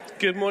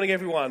Good morning,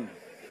 everyone.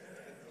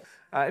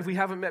 If we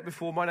haven't met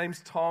before, my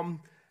name's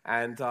Tom,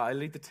 and I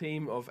lead the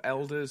team of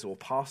elders or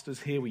pastors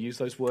here. We use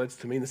those words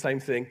to mean the same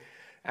thing.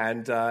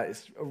 And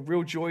it's a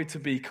real joy to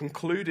be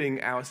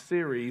concluding our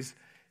series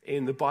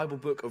in the Bible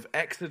book of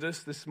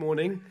Exodus this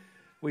morning.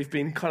 We've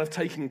been kind of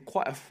taking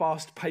quite a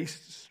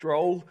fast-paced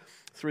stroll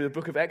through the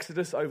book of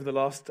Exodus over the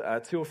last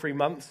 2 or 3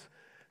 months.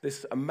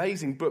 This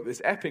amazing book,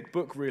 this epic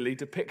book really,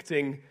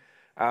 depicting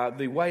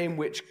the way in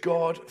which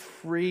God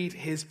freed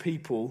his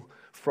people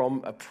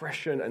from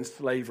oppression and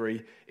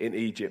slavery in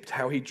Egypt,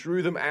 how he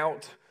drew them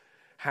out,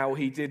 how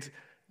he did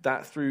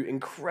that through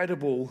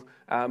incredible,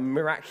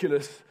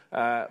 miraculous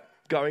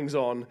goings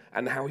on,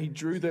 and how he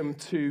drew them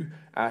to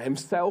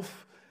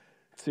himself,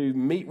 to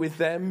meet with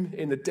them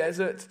in the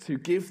desert, to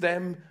give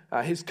them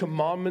his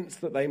commandments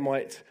that they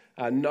might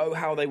know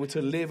how they were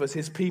to live as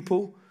his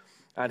people.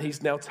 And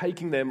he's now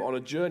taking them on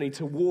a journey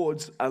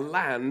towards a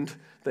land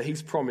that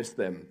he's promised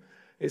them.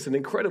 It's an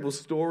incredible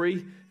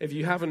story. If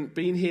you haven't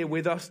been here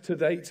with us to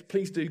date,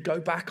 please do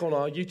go back on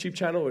our YouTube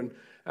channel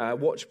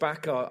and watch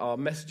back our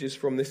messages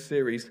from this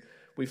series.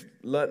 We've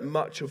learnt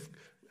much of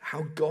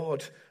how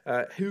God,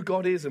 who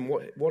God is and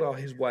what are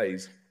his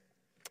ways.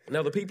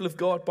 Now, the people of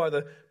God, by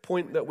the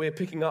point that we're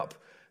picking up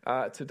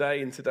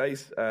today in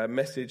today's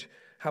message,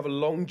 have a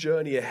long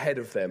journey ahead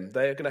of them.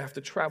 They are going to have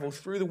to travel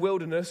through the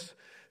wilderness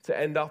to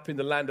end up in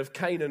the land of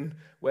Canaan,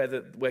 where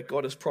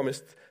God has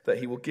promised that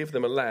he will give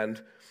them a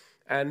land.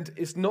 And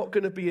it's not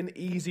going to be an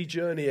easy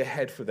journey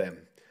ahead for them.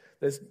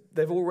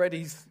 They've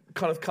already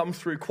kind of come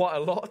through quite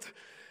a lot,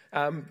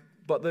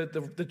 but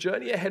the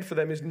journey ahead for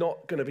them is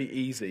not going to be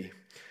easy.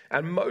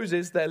 And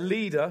Moses, their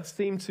leader,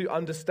 seemed to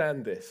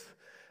understand this.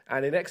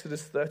 And in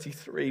Exodus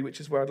 33,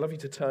 which is where I'd love you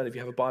to turn if you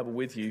have a Bible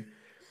with you,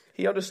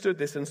 he understood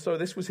this, and so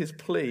this was his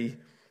plea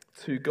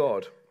to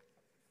God.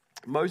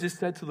 Moses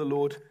said to the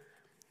Lord,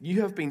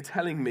 "You have been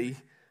telling me,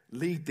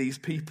 lead these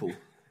people,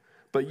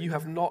 but you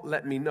have not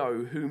let me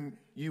know whom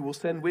you will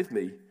send with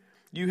me.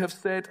 You have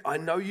said, I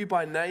know you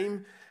by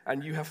name,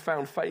 and you have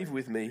found favor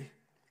with me.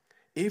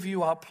 If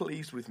you are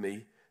pleased with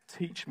me,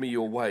 teach me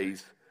your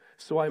ways,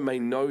 so I may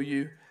know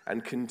you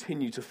and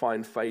continue to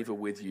find favor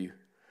with you.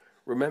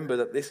 Remember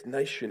that this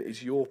nation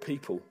is your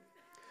people."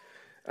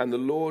 And the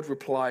Lord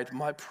replied,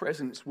 "My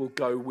presence will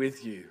go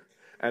with you,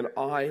 and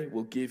I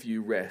will give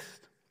you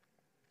rest."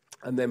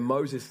 And then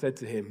Moses said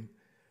to him,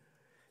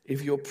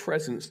 "If your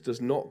presence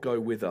does not go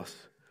with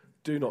us,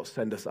 do not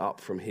send us up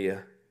from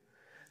here.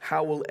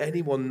 How will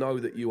anyone know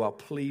that you are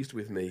pleased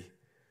with me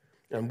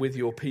and with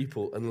your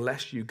people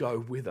unless you go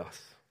with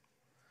us?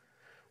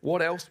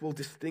 What else will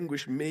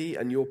distinguish me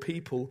and your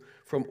people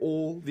from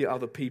all the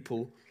other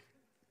people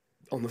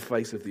on the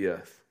face of the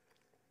earth?"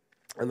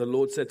 And the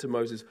Lord said to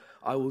Moses,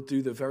 "I will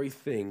do the very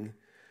thing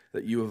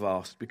that you have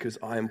asked, because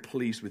I am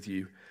pleased with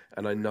you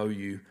and I know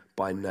you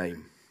by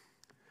name."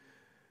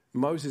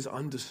 Moses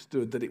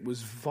understood that it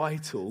was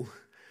vital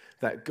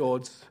that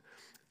God's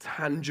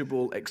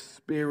tangible,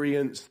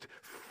 experienced,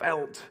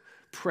 felt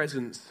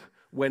presence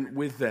went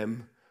with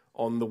them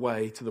on the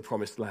way to the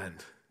promised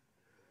land.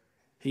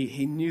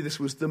 He knew this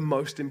was the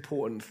most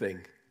important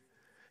thing.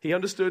 He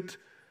understood,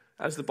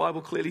 as the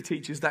Bible clearly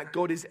teaches, that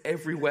God is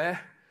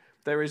everywhere.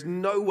 There is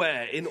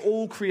nowhere in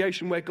all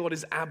creation where God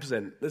is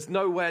absent. There's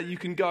nowhere you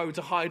can go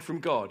to hide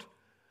from God.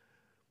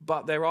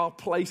 But there are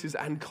places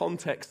and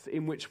contexts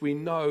in which we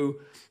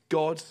know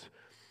God's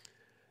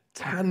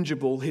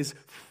tangible, his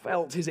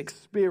felt, his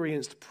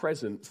experienced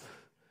presence.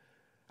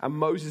 And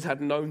Moses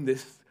had known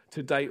this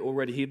to date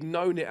already. He'd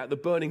known it at the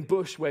burning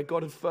bush where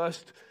God had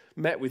first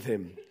met with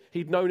him.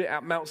 He'd known it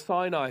at Mount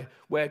Sinai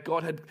where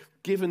God had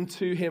given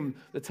to him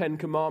the 10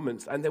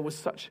 Commandments. And there were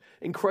such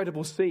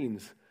incredible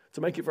scenes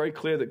to make it very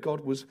clear that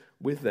God was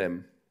with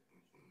them.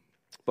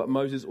 But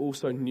Moses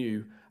also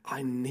knew,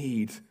 I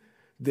need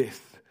this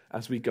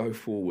as we go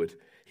forward.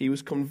 He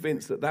was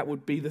convinced that that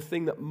would be the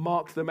thing that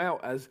marked them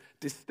out as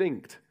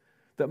distinct,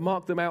 that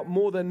marked them out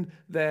more than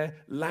their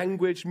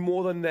language,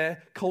 more than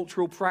their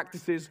cultural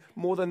practices,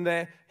 more than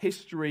their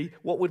history.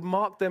 What would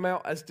mark them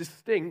out as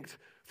distinct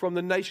from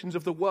the nations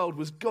of the world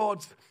was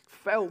God's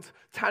felt,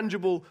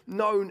 tangible,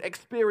 known,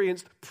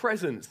 experienced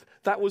presence.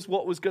 That was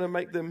what was going to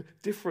make them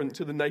different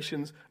to the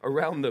nations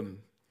around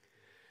them.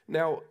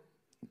 Now,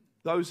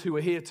 those who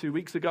were here 2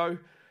 weeks ago,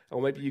 or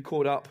maybe you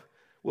caught up,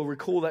 will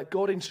recall that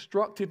God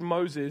instructed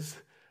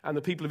Moses and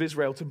the people of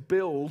Israel to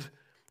build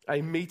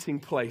a meeting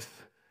place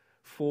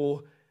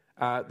for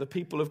the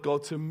people of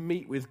God to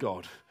meet with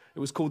God. It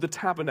was called the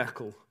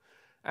tabernacle.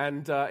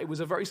 And it was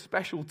a very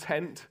special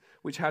tent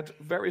which had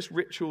various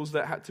rituals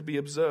that had to be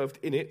observed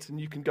in it.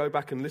 And you can go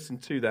back and listen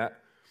to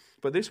that.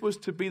 But this was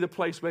to be the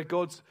place where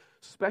God's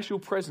special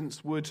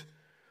presence would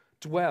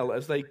dwell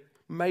as they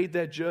made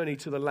their journey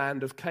to the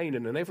land of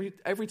Canaan. And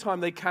every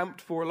time they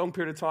camped for a long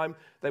period of time,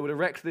 they would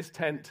erect this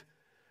tent.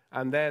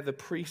 And there the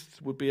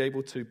priests would be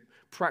able to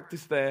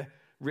practice their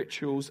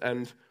rituals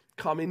and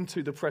come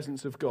into the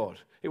presence of God.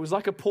 It was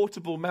like a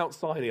portable Mount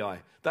Sinai.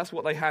 That's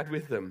what they had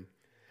with them.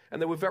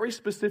 And there were very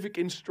specific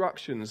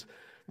instructions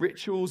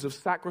rituals of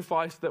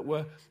sacrifice that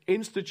were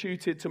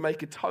instituted to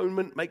make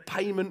atonement, make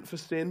payment for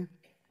sin,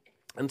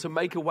 and to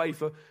make a way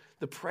for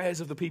the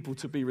prayers of the people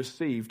to be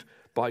received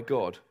by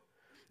God.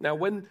 Now,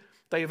 when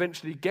they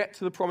eventually get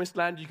to the promised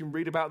land, you can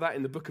read about that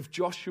in the book of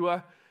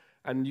Joshua,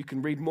 and you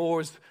can read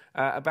more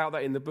about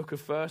that in the book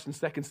of 1st and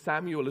 2nd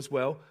Samuel as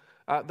well.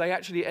 They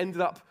actually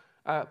ended up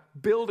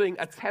building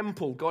a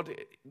temple. God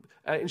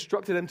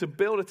instructed them to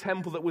build a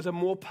temple that was a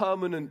more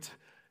permanent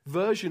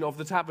version of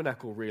the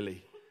tabernacle,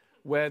 really,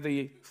 where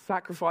the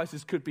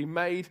sacrifices could be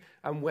made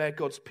and where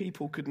God's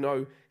people could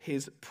know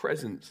his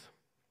presence.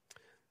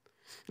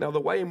 Now, the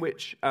way in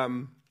which,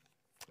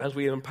 as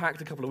we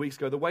unpacked a couple of weeks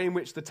ago, the way in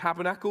which the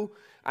tabernacle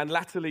and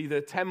latterly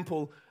the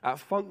temple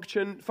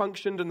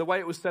functioned and the way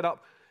it was set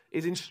up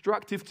is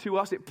instructive to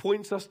us. It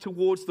points us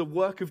towards the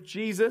work of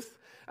Jesus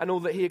and all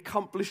that he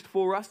accomplished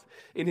for us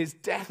in his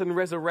death and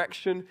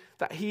resurrection,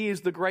 that he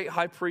is the great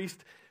high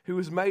priest who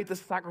has made the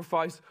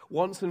sacrifice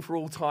once and for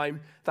all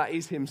time, that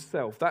is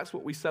himself. That's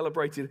what we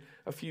celebrated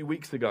a few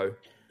weeks ago.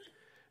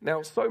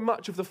 Now, so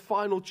much of the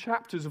final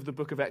chapters of the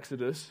book of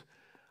Exodus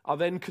are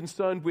then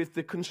concerned with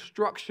the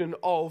construction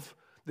of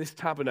this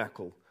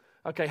tabernacle.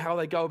 Okay, how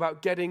they go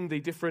about getting the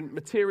different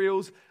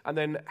materials and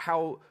then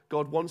how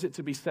God wants it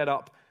to be set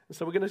up. And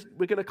so we're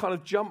going to kind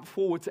of jump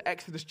forward to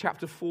Exodus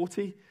chapter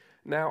 40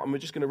 now, and we're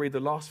just going to read the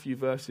last few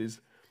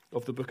verses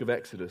of the book of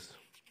Exodus.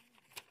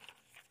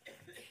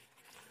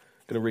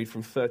 I'm going to read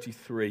from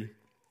 33.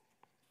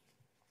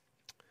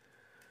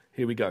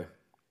 Here we go.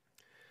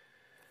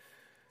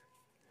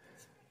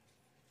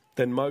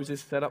 Then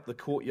Moses set up the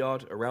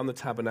courtyard around the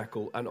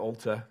tabernacle and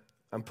altar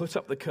and put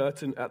up the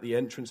curtain at the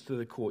entrance to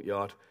the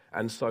courtyard.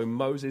 And so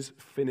Moses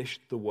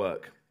finished the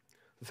work.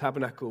 The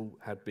tabernacle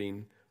had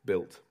been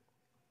built.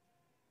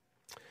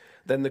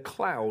 Then the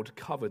cloud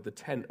covered the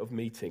tent of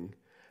meeting,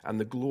 and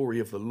the glory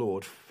of the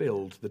Lord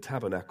filled the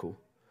tabernacle.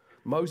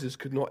 Moses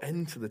could not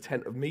enter the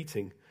tent of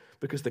meeting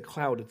because the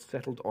cloud had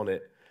settled on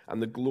it,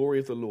 and the glory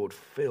of the Lord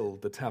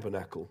filled the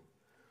tabernacle.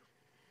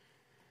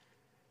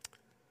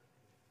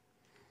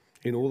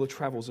 In all the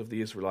travels of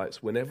the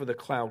Israelites, whenever the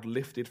cloud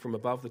lifted from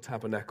above the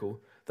tabernacle,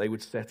 they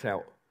would set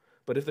out.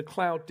 But if the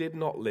cloud did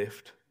not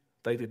lift,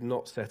 they did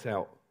not set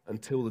out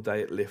until the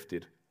day it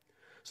lifted.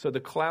 So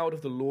the cloud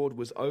of the Lord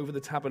was over the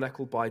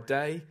tabernacle by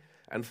day,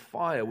 and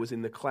fire was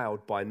in the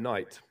cloud by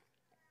night,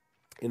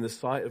 in the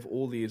sight of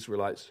all the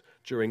Israelites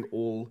during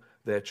all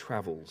their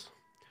travels.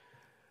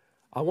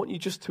 I want you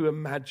just to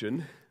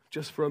imagine,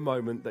 just for a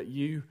moment, that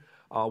you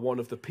are one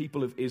of the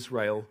people of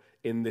Israel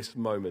in this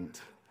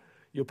moment.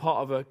 You're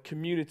part of a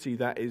community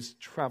that is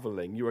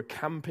traveling. You're a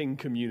camping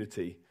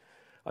community.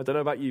 I don't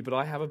know about you, but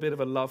I have a bit of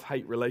a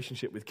love-hate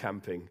relationship with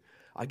camping.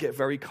 I get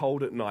very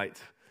cold at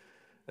night.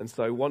 And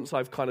so once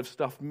I've kind of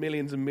stuffed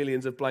millions and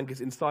millions of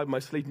blankets inside my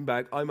sleeping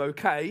bag, I'm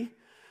okay.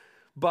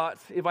 But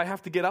if I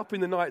have to get up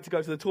in the night to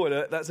go to the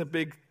toilet,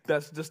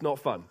 that's just not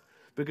fun.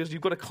 Because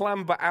you've got to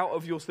clamber out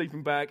of your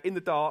sleeping bag in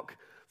the dark,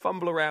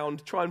 fumble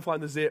around, try and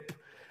find the zip.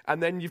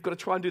 And then you've got to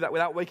try and do that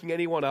without waking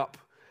anyone up.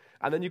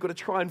 And then you've got to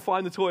try and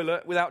find the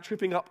toilet without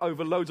tripping up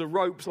over loads of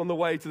ropes on the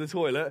way to the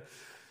toilet.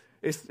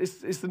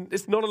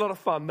 It's not a lot of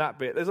fun, that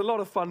bit. There's a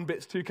lot of fun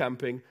bits to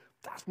camping.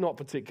 That's not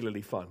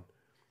particularly fun.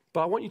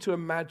 But I want you to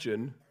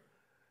imagine,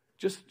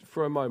 just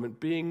for a moment,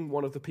 being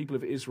one of the people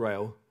of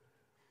Israel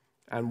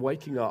and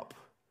waking up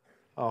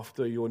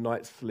after your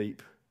night's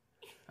sleep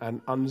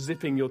and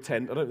unzipping your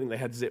tent. I don't think they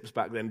had zips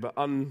back then, but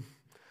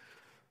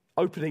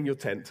opening your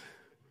tent.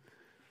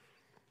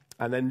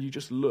 And then you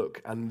just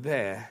look, and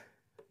there,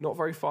 not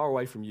very far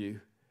away from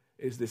you,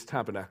 is this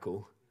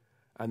tabernacle.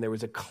 And there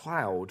is a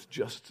cloud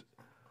just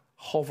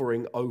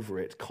hovering over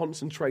it,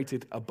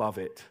 concentrated above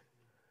it.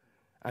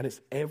 And it's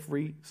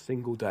every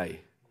single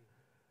day.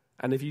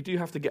 And if you do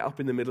have to get up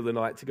in the middle of the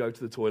night to go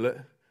to the toilet,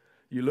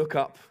 you look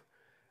up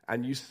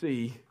and you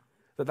see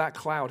that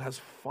cloud has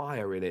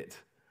fire in it.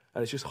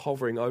 And it's just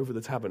hovering over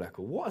the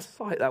tabernacle. What a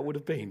sight that would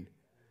have been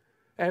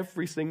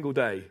every single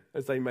day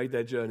as they made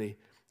their journey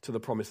to the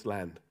promised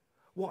land.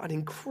 What an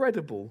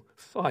incredible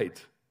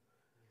sight.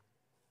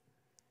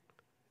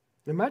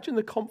 Imagine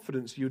the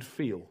confidence you'd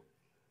feel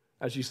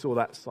as you saw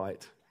that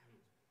sight.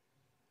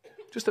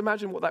 Just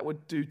imagine what that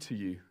would do to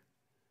you.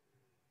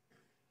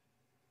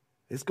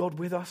 Is God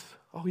with us?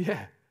 Oh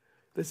yeah.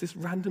 There's this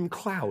random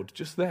cloud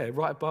just there,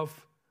 right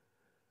above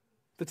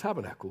the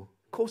tabernacle.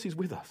 Of course he's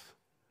with us.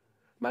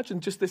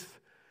 Imagine just this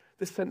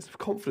sense of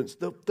confidence.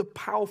 The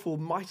powerful,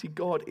 mighty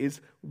God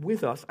is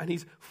with us, and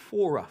he's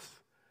for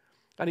us.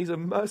 And he's a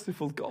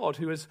merciful God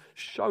who has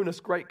shown us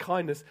great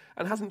kindness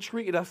and hasn't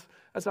treated us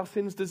as our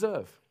sins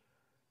deserve.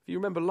 If you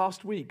remember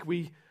last week,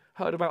 we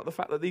heard about the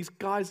fact that these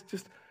guys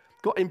just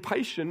got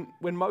impatient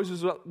when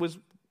Moses was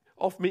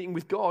off meeting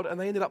with God, and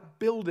they ended up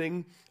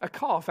building a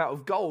calf out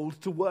of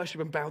gold to worship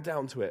and bow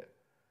down to it.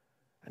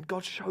 And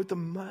God showed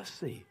them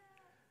mercy,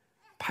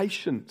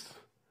 patience.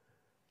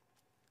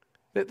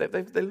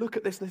 They look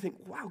at this and they think,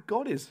 wow,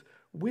 God is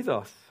with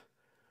us.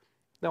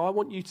 Now, I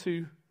want you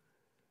to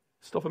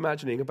stop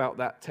imagining about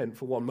that tent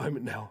for one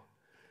moment now.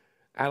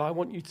 And I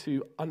want you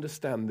to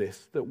understand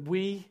this, that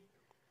we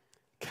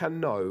can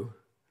know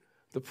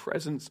the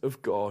presence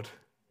of God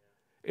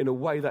in a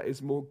way that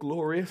is more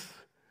glorious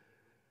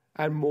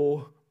and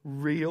more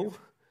real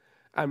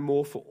and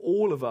more for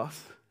all of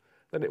us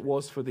than it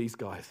was for these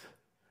guys.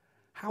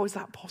 How is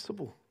that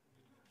possible?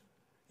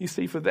 You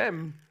see, for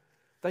them,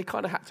 they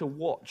kind of had to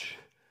watch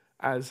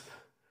as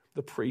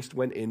the priest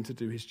went in to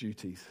do his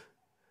duties.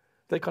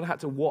 They kind of had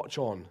to watch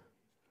on.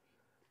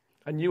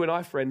 And you and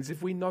I, friends,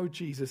 if we know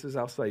Jesus as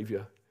our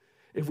Savior,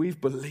 if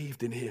we've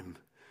believed in him,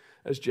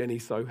 as Jenny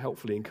so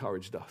helpfully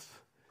encouraged us,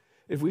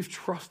 if we've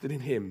trusted in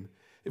him,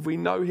 if we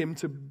know him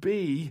to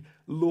be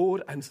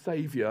Lord and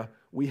Savior,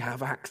 we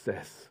have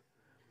access.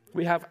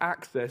 We have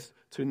access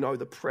to know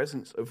the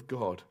presence of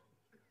God.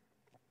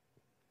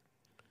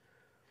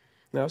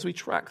 Now, as we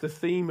track the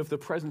theme of the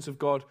presence of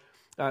God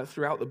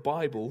throughout the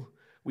Bible,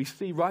 we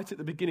see right at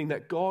the beginning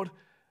that God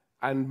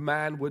and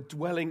man were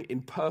dwelling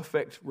in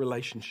perfect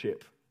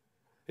relationship.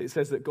 It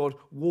says that God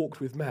walked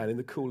with man in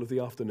the cool of the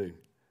afternoon.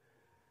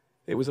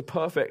 It was a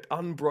perfect,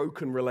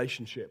 unbroken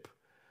relationship.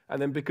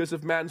 And then because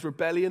of man's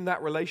rebellion,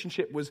 that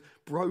relationship was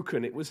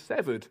broken. It was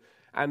severed.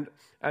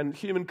 And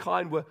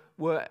humankind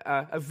were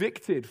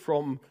evicted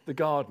from the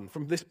garden,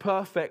 from this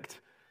perfect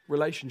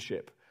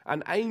relationship.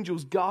 And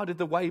angels guarded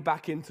the way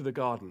back into the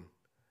garden.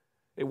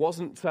 It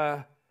wasn't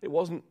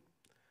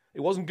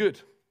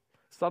good.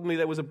 Suddenly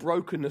there was a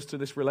brokenness to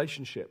this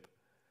relationship.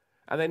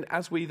 And then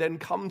as we then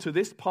come to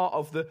this part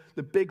of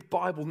the big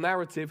Bible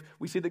narrative,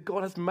 we see that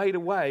God has made a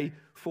way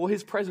for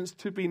his presence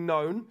to be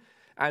known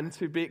and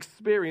to be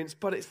experienced,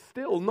 but it's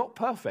still not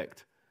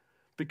perfect,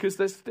 because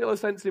there's still a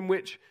sense in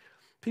which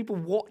people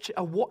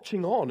are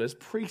watching on as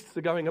priests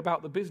are going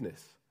about the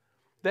business.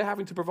 They're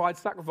having to provide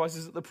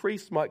sacrifices that the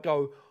priests might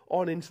go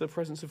on into the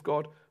presence of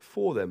God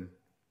for them.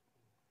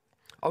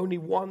 Only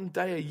one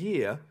day a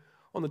year,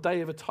 on the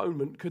Day of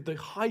Atonement, could the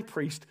high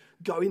priest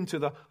go into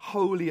the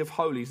Holy of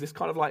Holies, this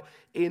kind of like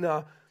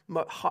inner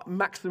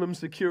maximum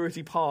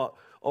security part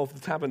of the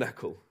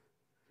tabernacle.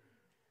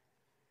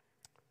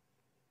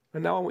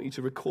 And now I want you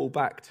to recall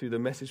back to the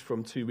message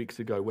from 2 weeks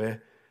ago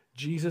where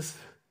Jesus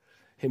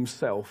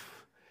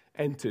himself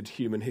entered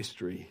human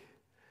history.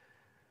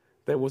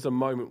 There was a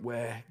moment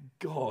where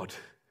God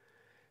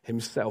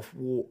himself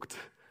walked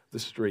the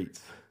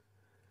streets,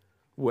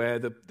 where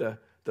the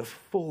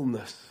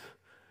fullness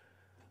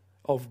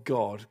of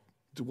God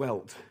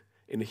dwelt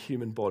in a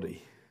human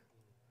body.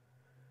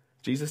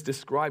 Jesus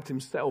described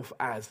himself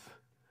as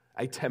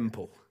a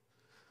temple.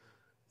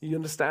 You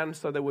understand?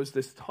 So there was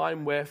this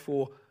time where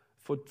for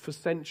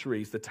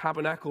centuries, the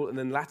tabernacle and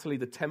then latterly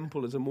the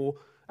temple as a more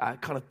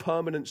kind of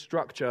permanent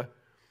structure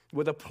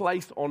were the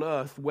place on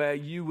earth where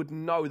you would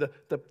know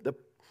the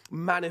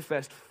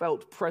manifest,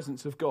 felt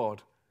presence of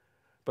God.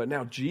 But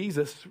now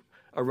Jesus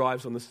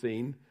arrives on the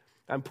scene,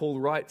 and Paul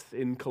writes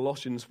in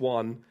Colossians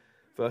 1,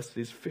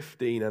 verses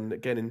 15 and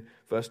again in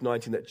verse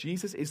 19, that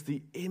Jesus is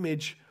the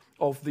image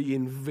of the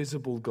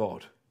invisible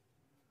God,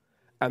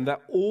 and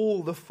that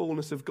all the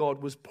fullness of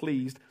God was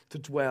pleased to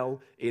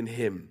dwell in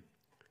him.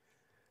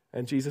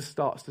 And Jesus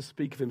starts to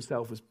speak of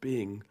himself as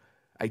being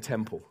a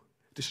temple.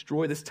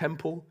 Destroy this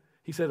temple,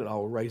 he said, and I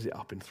will raise it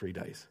up in 3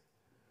 days.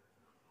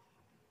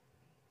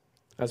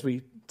 As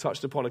we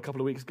touched upon a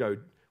couple of weeks ago,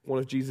 one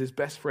of Jesus'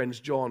 best friends,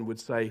 John, would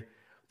say,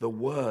 the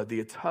Word, the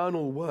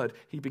eternal Word,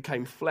 he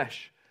became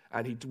flesh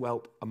and he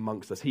dwelt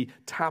amongst us. He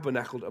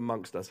tabernacled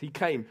amongst us. He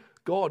came.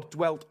 God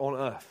dwelt on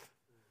earth.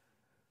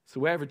 So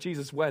wherever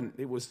Jesus went,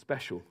 it was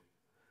special.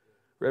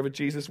 Wherever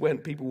Jesus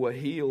went, people were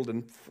healed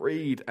and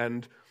freed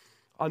and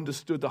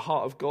understood the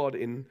heart of God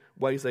in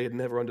ways they had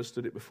never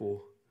understood it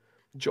before.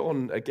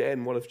 John,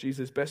 again, one of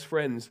Jesus' best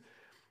friends,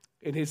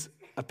 in his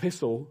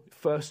epistle,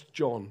 1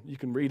 John, you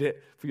can read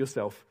it for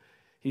yourself.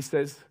 He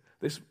says,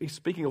 he's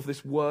speaking of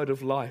this word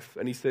of life,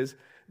 and he says,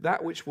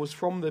 that which was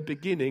from the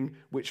beginning,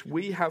 which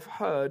we have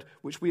heard,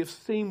 which we have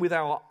seen with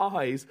our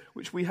eyes,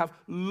 which we have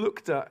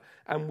looked at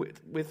and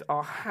with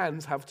our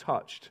hands have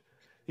touched.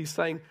 He's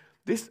saying,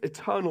 this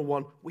eternal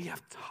one, we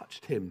have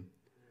touched him.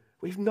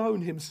 We've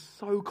known him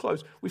so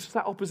close. We've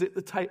sat opposite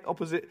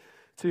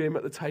to him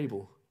at the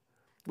table.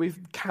 We've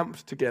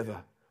camped together.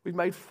 We've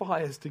made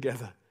fires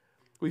together.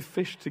 We've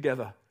fished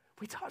together.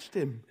 We touched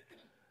him,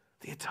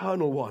 the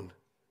eternal one.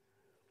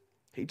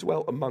 He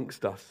dwelt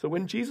amongst us. So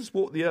when Jesus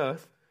walked the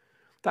earth,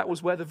 that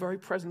was where the very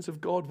presence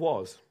of God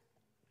was.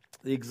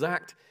 The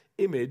exact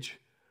image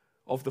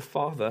of the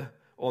Father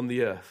on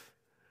the earth.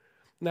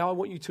 Now I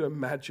want you to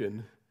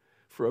imagine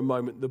for a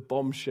moment the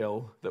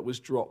bombshell that was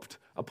dropped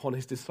upon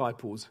his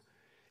disciples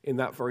in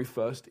that very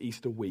first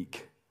Easter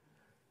week.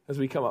 As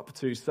we come up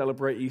to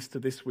celebrate Easter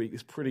this week,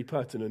 it's pretty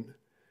pertinent.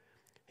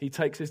 He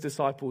takes his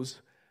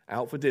disciples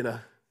out for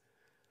dinner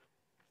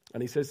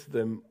and he says to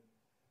them,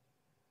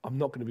 I'm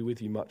not going to be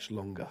with you much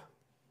longer.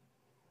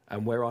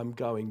 And where I'm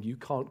going, you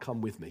can't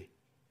come with me.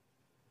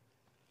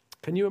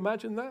 Can you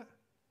imagine that?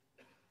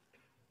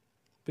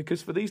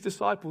 Because for these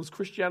disciples,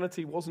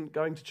 Christianity wasn't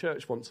going to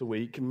church once a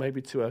week and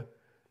maybe to a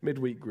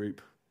midweek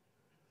group.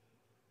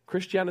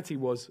 Christianity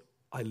was,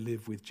 I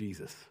live with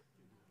Jesus.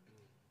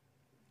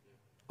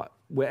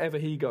 Wherever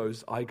he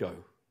goes, I go.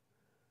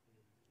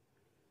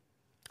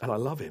 And I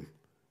love him.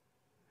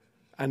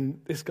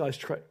 And this guy's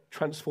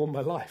transformed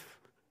my life.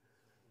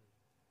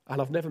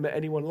 And I've never met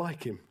anyone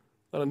like him.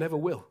 And I never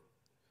will.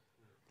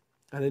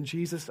 And then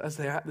Jesus, as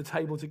they're at the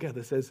table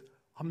together, says,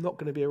 I'm not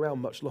going to be around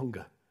much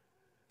longer.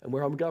 And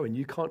where I'm going,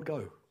 you can't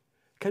go.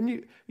 Can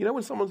you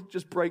when someone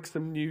just breaks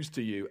some news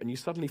to you and you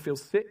suddenly feel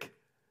sick?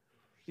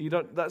 We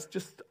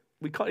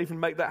can't even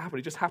make that happen.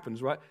 It just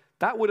happens, right?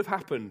 That would have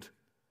happened.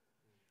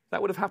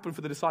 That would have happened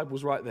for the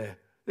disciples right there.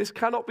 This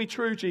cannot be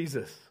true,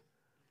 Jesus.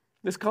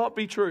 This can't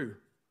be true.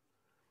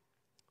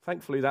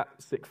 Thankfully, that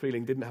sick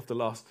feeling didn't have to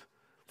last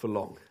for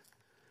long,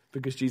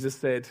 because Jesus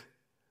said,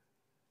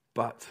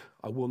 but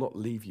I will not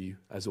leave you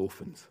as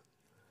orphans.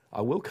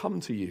 I will come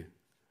to you.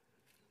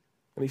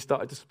 And he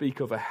started to speak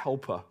of a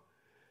helper.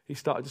 He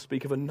started to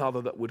speak of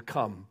another that would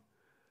come.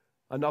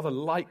 Another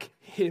like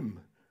him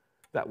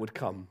that would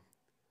come.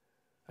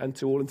 And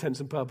to all intents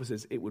and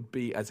purposes, it would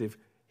be as if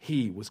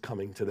he was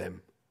coming to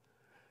them.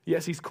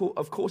 Yes,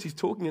 of course, he's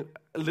talking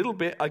a little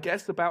bit, I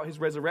guess, about his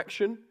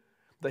resurrection,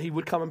 that he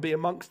would come and be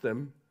amongst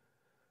them.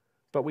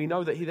 But we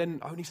know that he then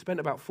only spent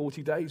about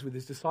 40 days with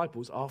his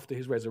disciples after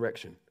his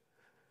resurrection.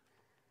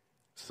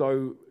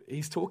 So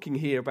he's talking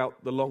here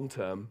about the long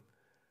term,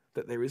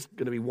 that there is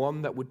going to be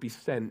one that would be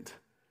sent,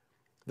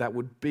 that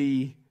would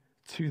be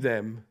to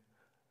them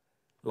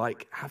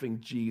like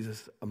having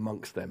Jesus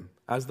amongst them,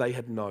 as they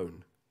had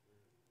known.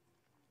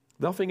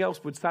 Nothing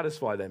else would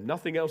satisfy them.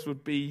 Nothing else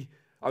would be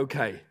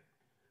okay,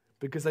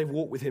 because they've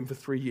walked with him for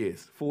 3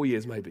 years, 4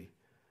 years maybe.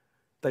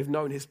 They've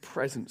known his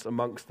presence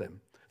amongst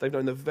them. They've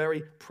known the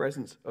very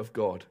presence of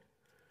God.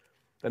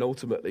 And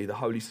ultimately, the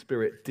Holy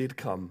Spirit did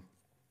come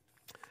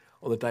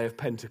on the day of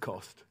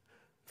Pentecost,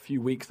 a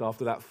few weeks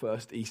after that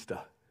first Easter.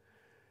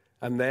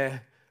 And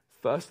their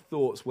first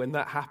thoughts when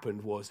that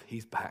happened was,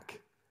 he's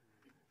back.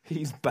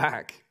 He's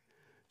back.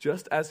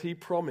 Just as he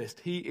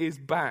promised, he is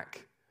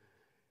back.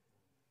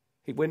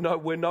 We're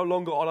no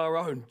longer on our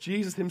own.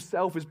 Jesus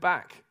himself is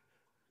back.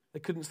 They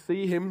couldn't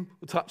see him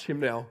or touch him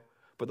now,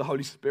 but the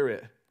Holy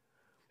Spirit,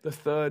 the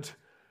third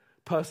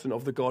person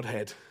of the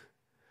Godhead,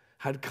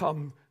 had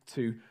come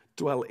to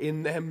dwell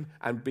in them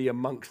and be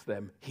amongst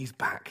them. He's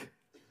back.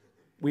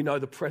 We know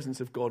the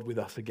presence of God with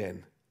us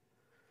again.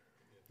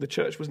 The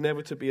church was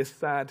never to be a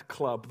sad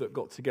club that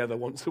got together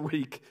once a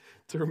week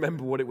to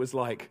remember what it was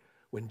like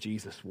when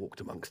Jesus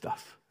walked amongst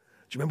us.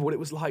 Do you remember what it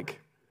was like? Do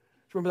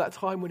you remember that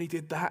time when he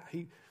did that?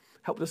 He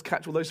helped us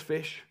catch all those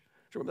fish.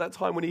 Do you remember that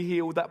time when he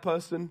healed that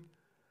person?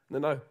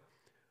 No.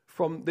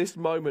 From this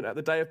moment at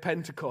the day of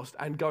Pentecost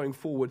and going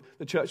forward,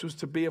 the church was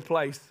to be a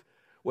place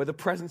where the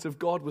presence of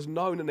God was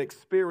known and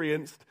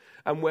experienced,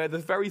 and where the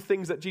very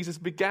things that Jesus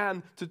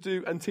began to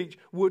do and teach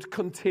would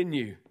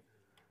continue.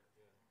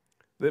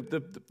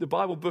 The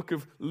Bible book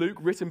of Luke,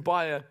 written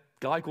by a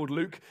guy called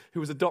Luke,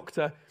 who was a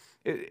doctor,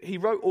 he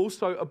wrote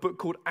also a book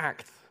called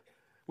Acts,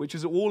 which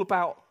is all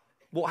about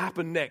what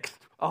happened next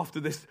after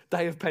this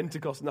day of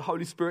Pentecost and the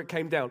Holy Spirit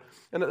came down.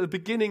 And at the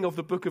beginning of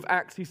the book of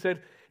Acts, he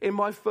said, in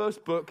my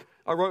first book,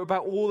 I wrote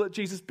about all that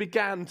Jesus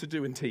began to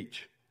do and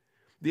teach.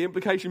 The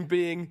implication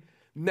being,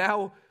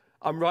 now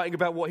I'm writing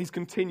about what he's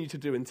continued to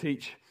do and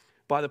teach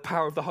by the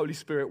power of the Holy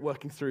Spirit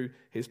working through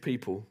his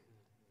people.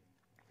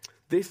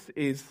 This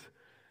is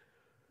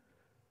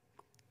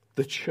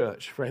the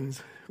church,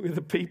 friends. We're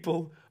the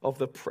people of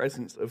the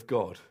presence of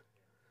God.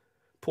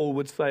 Paul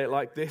would say it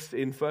like this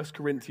in 1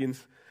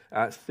 Corinthians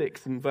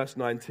 6 and verse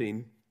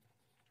 19.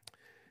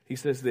 He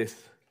says this,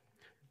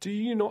 do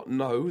you not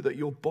know that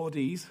your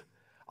bodies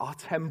are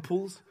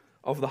temples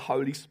of the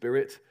Holy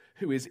Spirit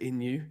who is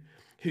in you,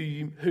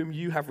 whom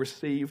you have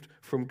received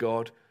from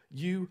God?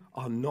 You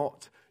are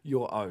not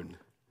your own.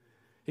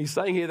 He's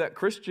saying here that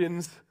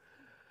Christians,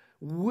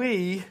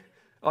 we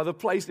are the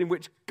place in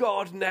which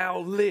God now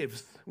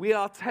lives. We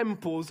are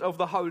temples of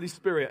the Holy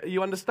Spirit. Are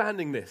you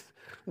understanding this?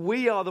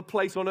 We are the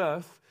place on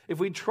earth. If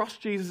we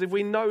trust Jesus, if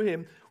we know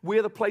him,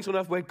 we're the place on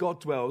earth where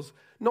God dwells.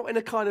 Not in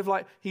a kind of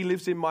like, he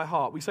lives in my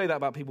heart. We say that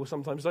about people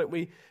sometimes, don't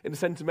we? In a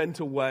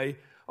sentimental way.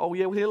 Oh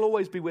yeah, well, he'll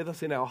always be with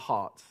us in our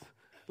hearts.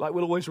 Like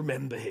we'll always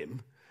remember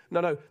him.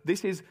 No,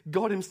 this is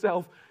God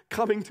himself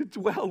coming to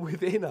dwell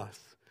within us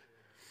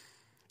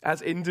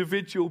as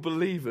individual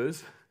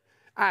believers.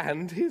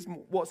 And here's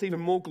what's even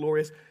more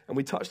glorious, and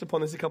we touched upon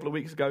this a couple of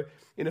weeks ago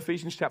in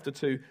Ephesians chapter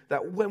 2,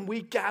 that when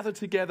we gather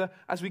together,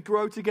 as we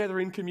grow together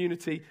in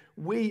community,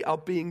 we are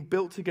being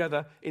built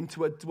together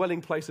into a dwelling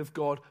place of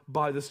God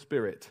by the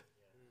Spirit.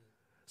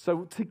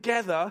 So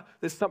together,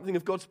 there's something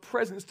of God's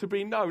presence to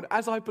be known,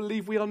 as I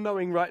believe we are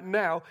knowing right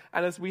now,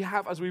 and as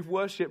we've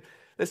worshipped,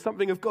 there's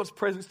something of God's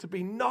presence to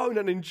be known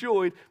and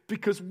enjoyed,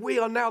 because we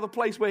are now the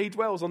place where he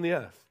dwells on the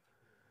earth.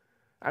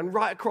 And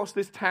right across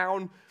this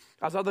town,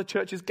 as other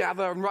churches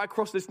gather, and right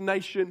across this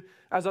nation,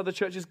 as other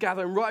churches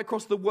gather, and right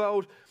across the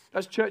world,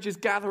 as churches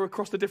gather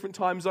across the different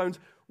time zones,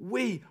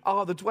 we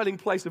are the dwelling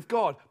place of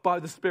God by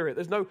the Spirit.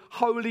 There's no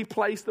holy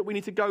place that we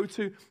need to go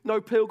to, no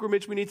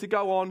pilgrimage we need to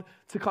go on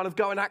to kind of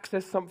go and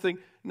access something.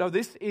 No,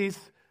 this is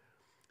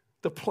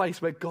the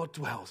place where God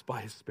dwells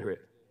by his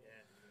Spirit.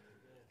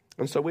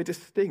 And so we're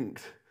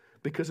distinct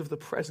because of the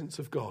presence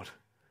of God.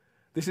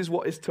 This is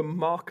what is to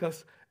mark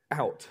us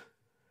out.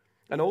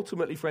 And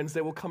ultimately, friends,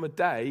 there will come a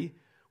day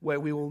where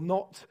we will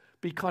not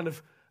be kind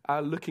of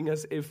looking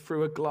as if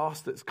through a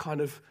glass that's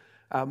kind of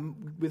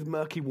with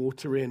murky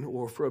water in,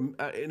 or from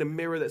in a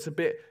mirror that's a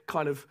bit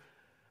kind of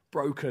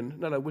broken.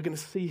 No, we're going to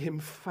see him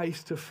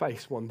face to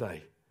face one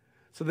day.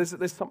 So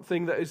there's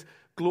something that is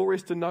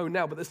glorious to know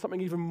now, but there's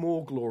something even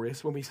more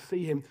glorious when we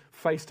see him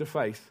face to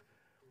face.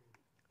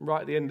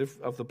 Right at the end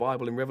of the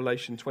Bible in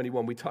Revelation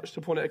 21, we touched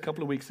upon it a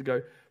couple of weeks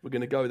ago. We're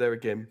going to go there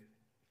again.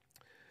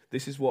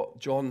 This is what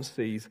John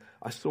sees.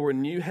 I saw a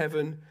new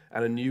heaven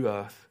and a new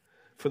earth.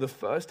 For the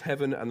first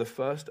heaven and the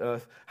first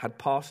earth had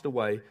passed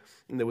away,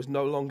 and there was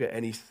no longer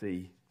any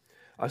sea.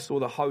 I saw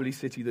the holy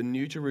city, the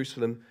new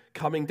Jerusalem,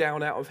 coming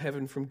down out of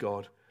heaven from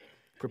God,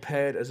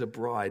 prepared as a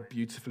bride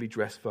beautifully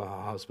dressed for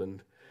her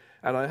husband.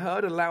 And I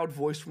heard a loud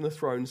voice from the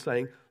throne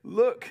saying,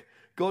 "Look,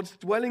 God's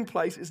dwelling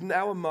place is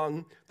now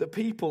among the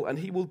people, and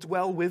he will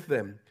dwell with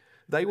them.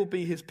 They will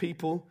be his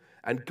people,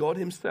 and God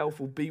himself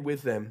will be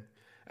with them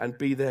and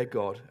be their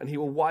God. And he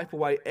will wipe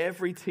away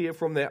every tear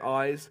from their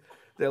eyes.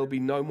 There will be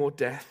no more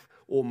death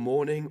or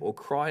mourning or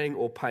crying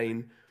or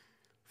pain,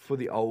 for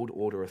the old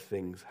order of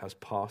things has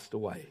passed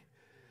away."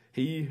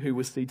 He who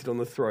was seated on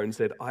the throne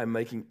said, "I am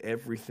making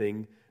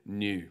everything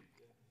new."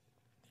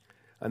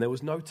 And there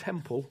was no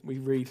temple, we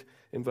read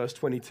in verse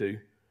 22.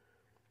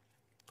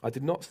 I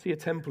did not see a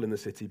temple in the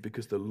city,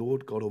 because the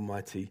Lord God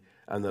Almighty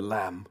and the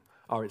Lamb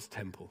are its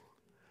temple.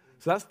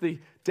 So that's the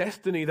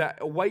destiny that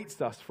awaits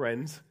us,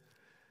 friends.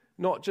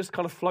 Not just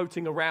kind of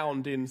floating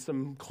around in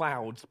some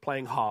clouds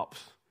playing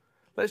harps.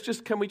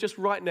 Can we just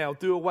right now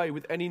do away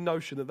with any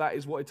notion that that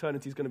is what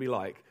eternity is going to be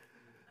like?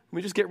 Can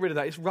we just get rid of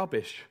that? It's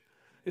rubbish.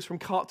 It's from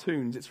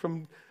cartoons.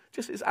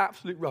 It's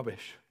absolute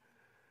rubbish.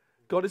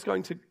 God is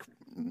going to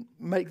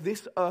make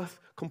this earth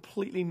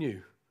completely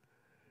new.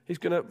 He's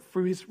going to,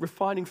 through his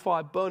refining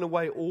fire, burn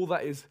away all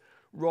that is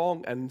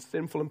wrong and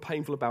sinful and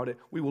painful about it.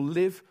 We will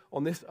live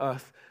on this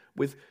earth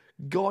with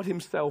God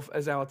himself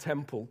as our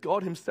temple,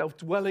 God himself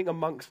dwelling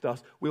amongst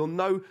us. We'll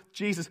know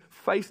Jesus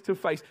face to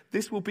face.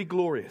 This will be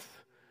glorious.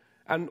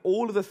 And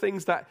all of the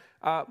things that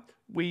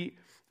we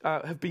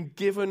have been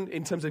given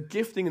in terms of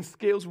gifting and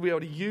skills we'll be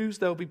able to use,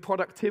 there'll be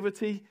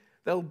productivity,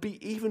 there'll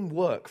be even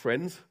work,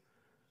 friends.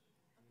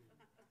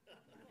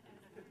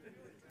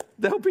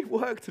 There'll be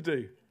work to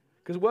do.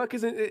 Because work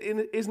isn't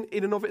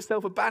in and of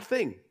itself a bad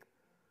thing.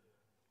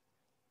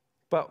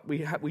 But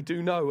we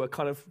do know a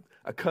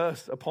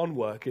curse upon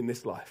work in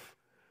this life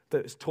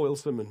that is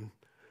toilsome.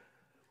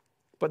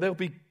 But there'll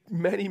be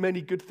many,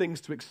 many good things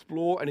to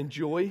explore and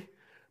enjoy.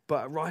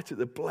 But right at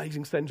the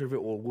blazing center of it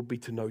all will be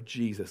to know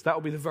Jesus. That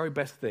will be the very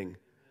best thing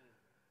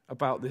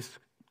about this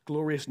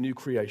glorious new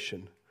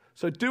creation.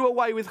 So do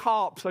away with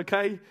harps,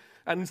 okay?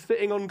 And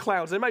sitting on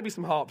clouds. There may be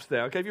some harps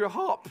there, okay? If you're a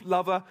harp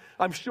lover,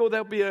 I'm sure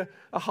there'll be a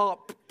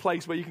harp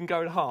place where you can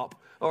go and harp,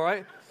 all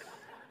right?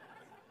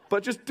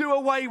 But just do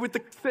away with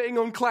the sitting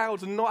on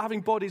clouds and not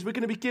having bodies. We're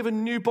going to be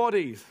given new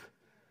bodies.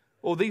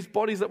 Or these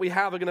bodies that we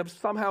have are going to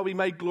somehow be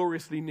made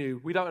gloriously new.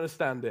 We don't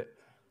understand it.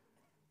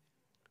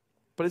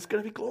 But it's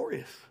going to be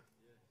glorious.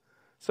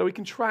 So we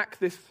can track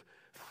this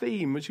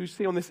theme, which you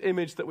see on this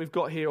image that we've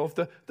got here, of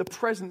the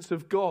presence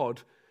of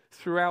God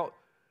throughout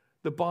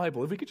the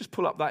Bible. If we could just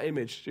pull up that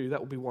image, Stu, that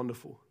would be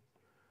wonderful.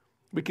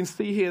 We can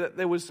see here that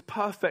there was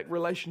perfect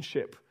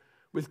relationship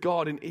with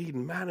God in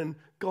Eden, man and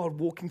God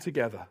walking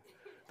together.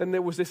 Then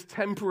there was this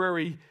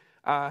temporary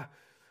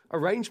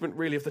arrangement,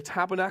 really, of the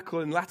tabernacle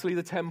and latterly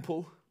the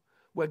temple,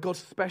 where God's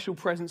special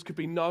presence could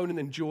be known and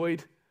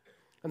enjoyed.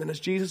 And then as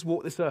Jesus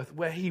walked this earth,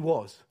 where he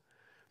was,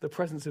 the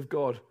presence of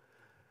God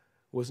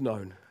was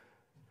known.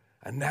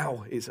 And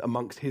now it's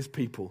amongst his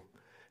people.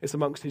 It's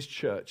amongst his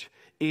church.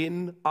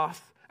 In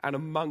us and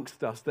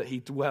amongst us that he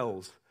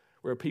dwells.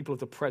 We're a people of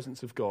the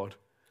presence of God.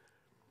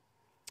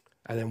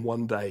 And then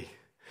one day,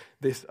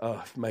 this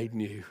earth made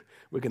new,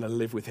 we're going to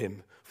live with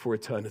him for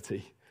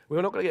eternity.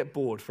 We're not going to get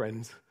bored,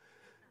 friends.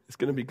 It's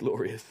going to be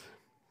glorious.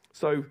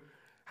 So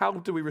how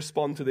do we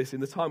respond to this in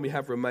the time we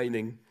have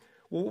remaining?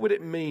 What would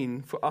it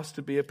mean for us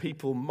to be a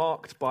people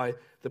marked by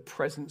the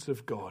presence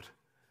of God?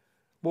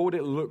 What would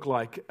it look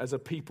like as a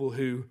people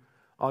who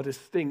are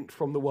distinct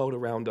from the world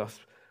around us,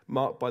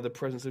 marked by the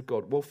presence of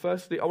God? Well,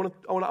 firstly, I want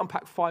to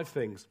unpack 5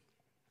 things.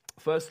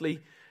 Firstly,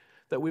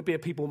 that we'd be a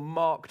people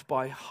marked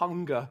by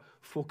hunger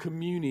for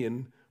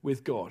communion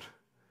with God.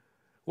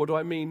 What do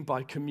I mean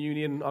by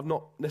communion? I'm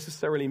not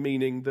necessarily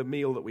meaning the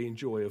meal that we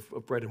enjoy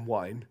of bread and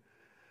wine.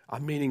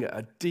 I'm meaning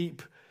a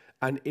deep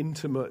and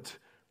intimate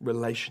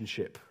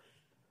relationship.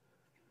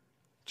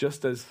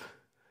 Just as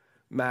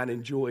man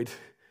enjoyed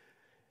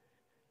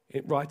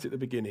it right at the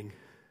beginning,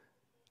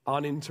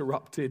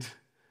 uninterrupted,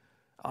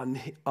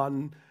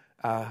 unblemished,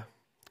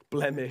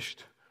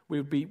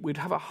 we'd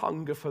have a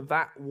hunger for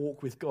that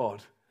walk with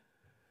God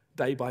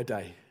day by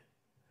day.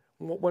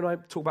 When I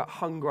talk about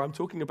hunger, I'm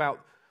talking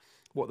about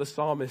what the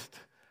psalmist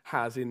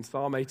has in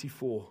Psalm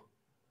 84,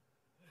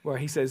 where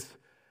he says,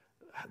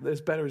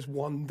 "There's better is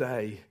one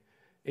day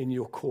in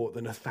your court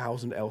than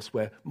 1,000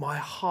 elsewhere. My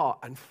heart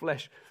and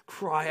flesh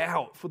cry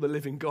out for the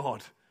living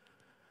God."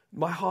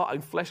 My heart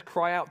and flesh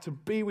cry out to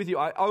be with you.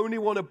 I only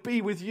want to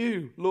be with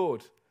you,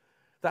 Lord.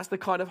 That's the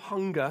kind of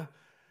hunger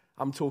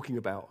I'm talking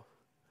about.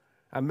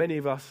 And many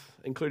of us,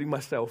 including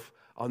myself,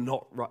 are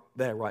not right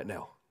there right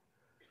now.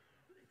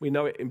 We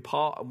know it in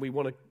part, and we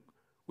want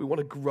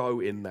to grow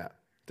in that.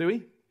 Do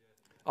we?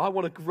 I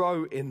want to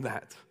grow in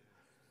that.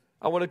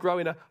 I want to grow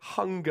in a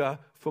hunger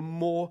for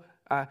more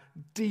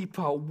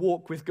deeper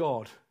walk with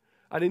God,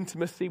 an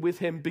intimacy with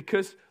him,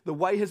 because the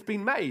way has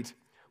been made.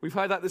 We've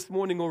heard that this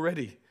morning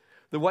already.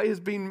 The way has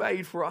been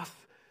made for us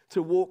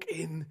to walk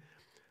in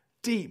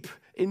deep,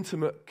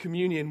 intimate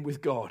communion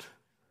with God,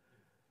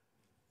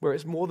 where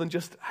it's more than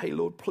just, hey,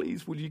 Lord,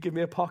 please, will you give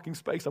me a parking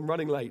space? I'm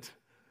running late.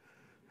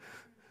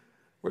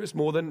 Where it's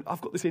more than,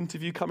 I've got this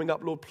interview coming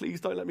up, Lord, please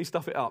don't let me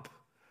stuff it up.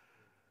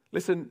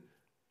 Listen,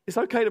 it's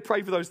okay to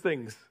pray for those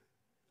things.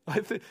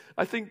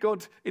 I think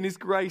God, in his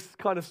grace,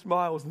 kind of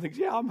smiles and thinks,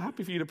 yeah, I'm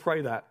happy for you to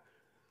pray that.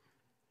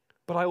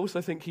 But I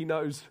also think he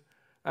knows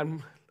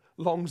and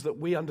longs that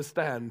we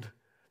understand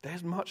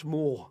there's much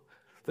more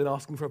than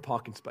asking for a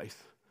parking space.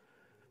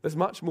 There's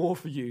much more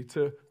for you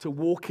to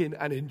walk in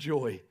and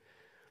enjoy.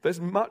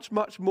 There's much,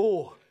 much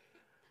more.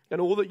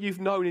 And all that you've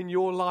known in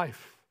your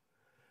life,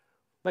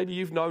 maybe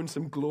you've known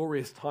some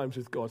glorious times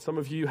with God. Some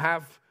of you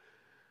have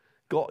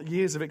got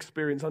years of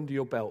experience under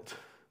your belt.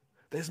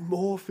 There's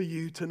more for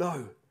you to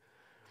know.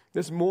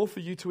 There's more for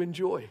you to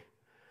enjoy.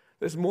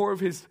 There's more of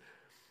his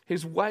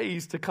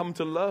ways to come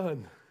to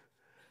learn.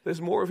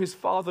 There's more of his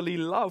fatherly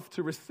love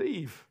to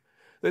receive.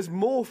 There's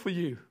more for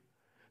you.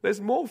 There's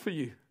more for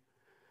you.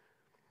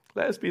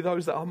 Let us be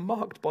those that are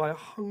marked by a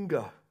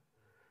hunger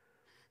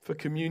for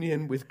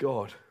communion with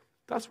God.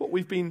 That's what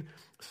we've been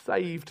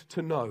saved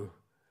to know.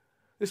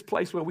 This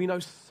place where we know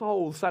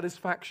soul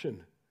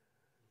satisfaction.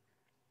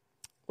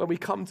 When we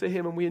come to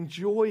him and we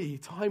enjoy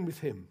time with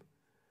him.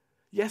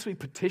 Yes, we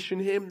petition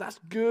him. That's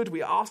good.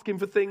 We ask him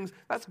for things.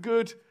 That's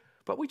good.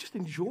 But we just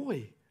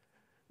enjoy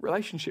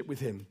relationship with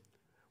him.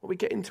 When we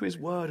get into his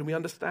word and we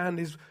understand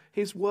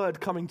his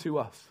word coming to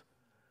us.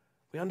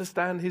 We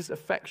understand his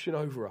affection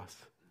over us.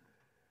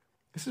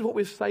 This is what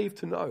we're saved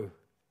to know.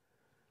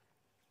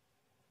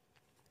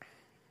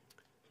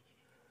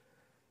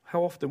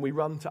 How often we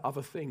run to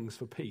other things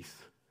for peace.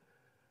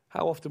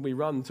 How often we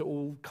run to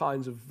all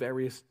kinds of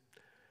various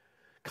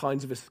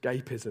kinds of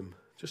escapism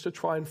just to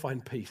try and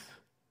find peace.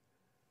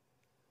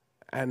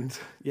 And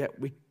yet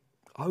we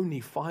only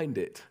find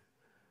it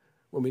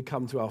when we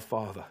come to our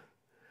Father,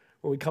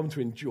 when we come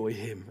to enjoy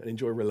him and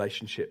enjoy a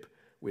relationship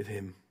with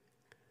him.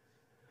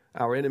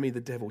 Our enemy,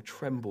 the devil,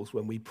 trembles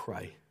when we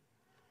pray.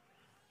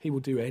 He will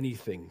do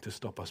anything to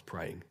stop us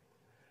praying,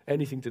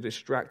 anything to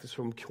distract us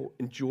from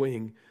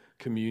enjoying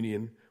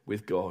communion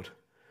with God.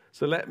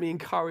 So let me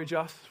encourage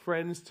us,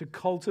 friends, to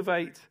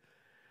cultivate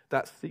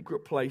that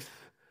secret place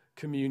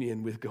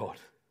communion with God.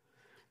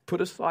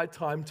 Put aside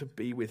time to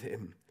be with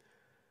him.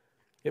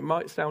 It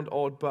might sound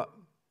odd, but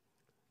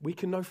we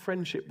can know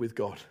friendship with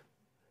God.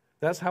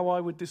 That's how I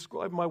would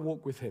describe my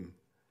walk with him.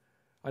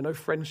 I know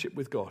friendship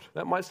with God.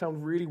 That might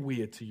sound really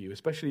weird to you,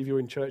 especially if you're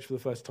in church for the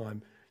first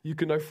time. You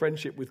can know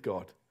friendship with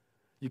God.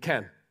 You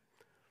can,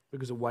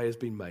 because a way has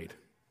been made.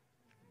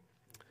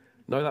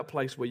 Know that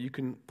place where you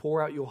can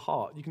pour out your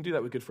heart. You can do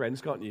that with good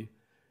friends, can't you?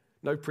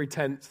 No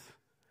pretense.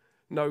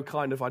 No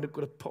kind of, I've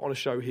got to put on a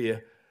show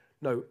here.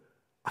 No,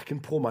 I can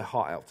pour my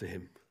heart out to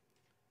him.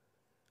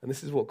 And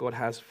this is what God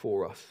has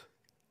for us.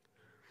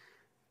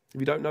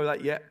 If you don't know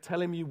that yet, tell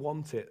him you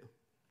want it.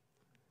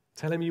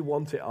 Tell him you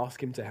want it.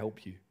 Ask him to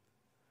help you.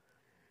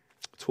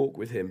 Talk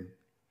with him.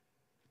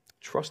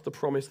 Trust the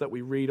promise that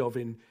we read of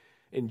in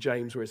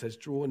James where it says,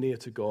 draw near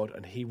to God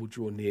and he will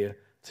draw near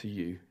to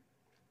you.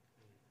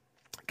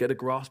 Get a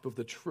grasp of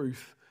the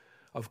truth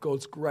of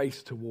God's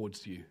grace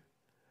towards you.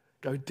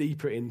 Go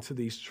deeper into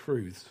these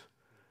truths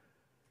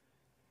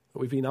that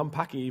we've been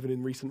unpacking even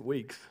in recent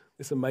weeks.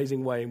 This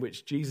amazing way in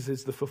which Jesus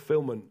is the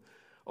fulfillment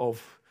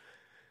of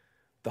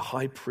the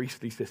high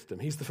priestly system.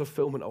 He's the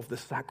fulfillment of the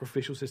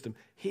sacrificial system.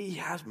 He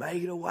has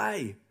made a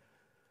way.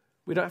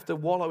 We don't have to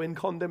wallow in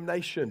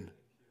condemnation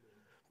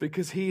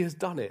because he has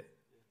done it.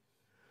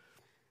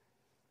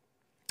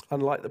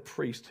 Unlike the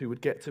priest who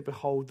would get to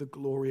behold the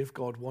glory of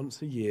God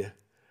once a year,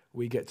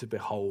 we get to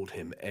behold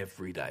him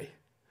every day.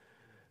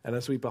 And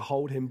as we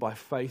behold him by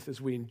faith, as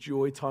we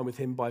enjoy time with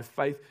him by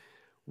faith,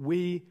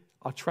 we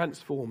are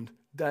transformed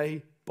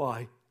day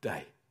by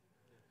day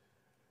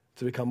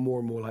to become more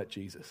and more like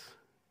Jesus.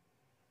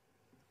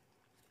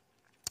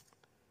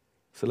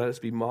 So let us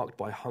be marked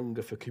by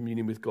hunger for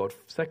communion with God.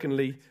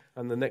 Secondly,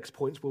 and the next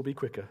points will be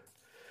quicker,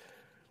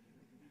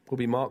 we'll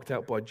be marked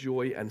out by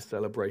joy and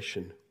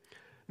celebration.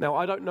 Now,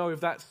 I don't know if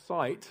that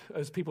sight,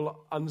 as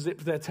people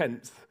unzipped their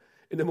tents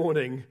in the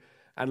morning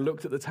and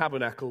looked at the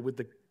tabernacle with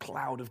the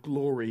cloud of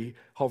glory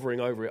hovering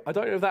over it, I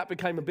don't know if that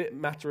became a bit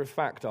matter of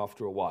fact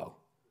after a while.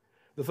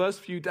 The first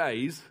few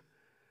days,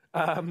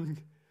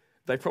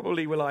 they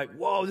probably were like,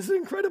 whoa, this is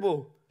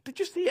incredible. Did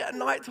you see it at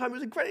night time? It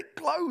was incredible. It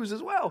glows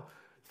as well.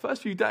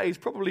 First few days,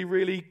 probably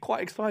really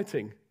quite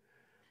exciting.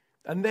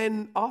 And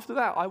then after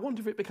that, I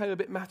wonder if it became a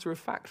bit matter of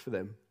fact for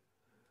them.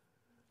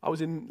 I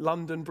was in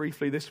London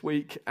briefly this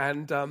week,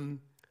 and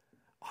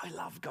I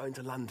love going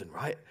to London,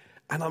 right?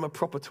 And I'm a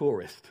proper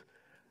tourist.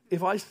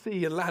 If I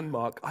see a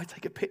landmark, I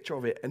take a picture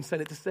of it and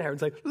send it to Sarah and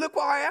say, look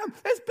where I am,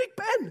 there's Big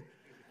Ben.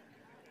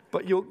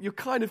 But you're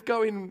kind of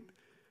going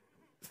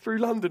through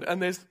London,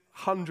 and there's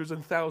hundreds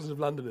and thousands of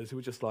Londoners who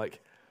are just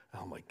like,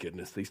 oh my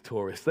goodness, these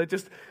tourists. They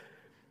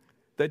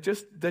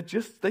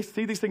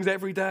see these things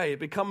every day. It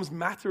becomes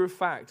matter of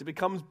fact. It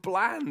becomes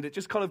bland. It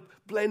just kind of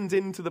blends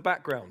into the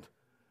background.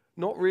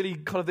 Not really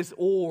kind of this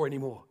awe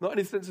anymore. Not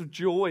any sense of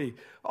joy.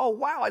 Oh,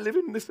 wow, I live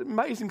in this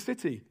amazing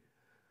city.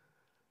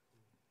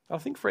 I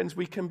think, friends,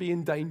 we can be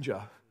in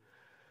danger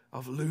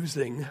of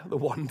losing the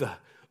wonder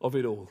of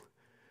it all.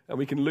 And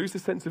we can lose the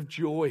sense of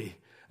joy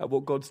at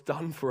what God's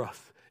done for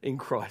us in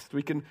Christ.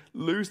 We can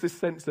lose this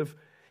sense of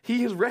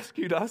He has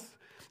rescued us,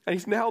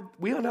 and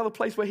we are now the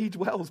place where He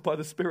dwells by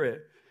the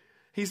Spirit.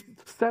 He's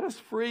set us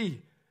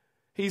free.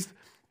 He's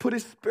put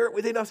His Spirit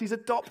within us. He's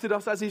adopted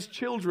us as His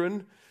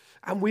children,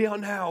 and we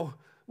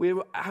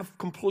have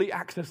complete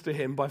access to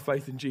Him by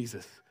faith in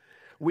Jesus.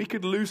 We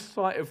could lose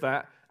sight of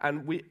that,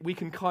 and we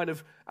can kind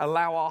of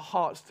allow our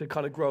hearts to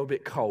kind of grow a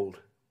bit cold.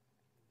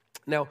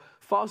 Now,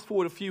 fast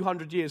forward a few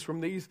hundred years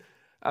from these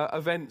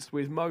events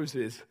with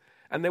Moses,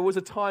 and there was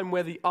a time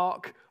where the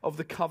Ark of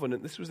the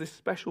Covenant, this was this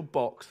special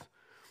box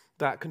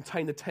that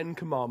contained the 10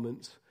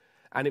 Commandments,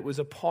 and it was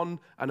upon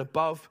and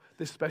above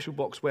this special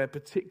box where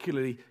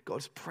particularly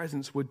God's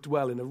presence would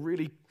dwell in a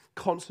really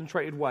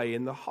concentrated way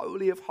in the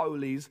Holy of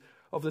Holies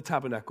of the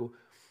tabernacle.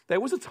 There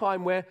was a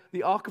time where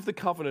the Ark of the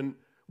Covenant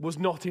was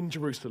not in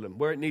Jerusalem,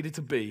 where it needed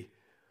to be.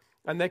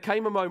 And there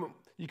came a moment,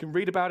 you can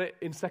read about it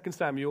in 2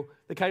 Samuel,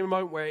 there came a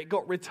moment where it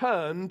got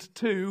returned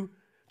to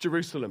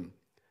Jerusalem.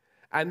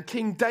 And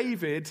King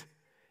David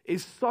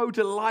is so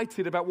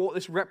delighted about what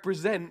this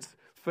represents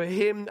for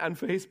him and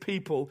for his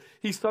people.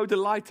 He's so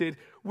delighted.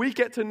 We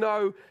get to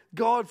know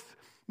God's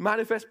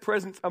manifest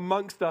presence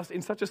amongst us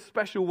in such a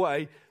special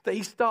way that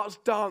he starts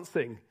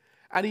dancing.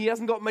 And he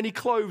hasn't got many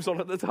clothes on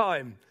at the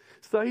time.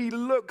 So he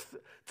looks,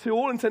 to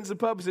all intents and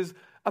purposes,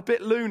 a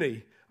bit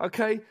loony,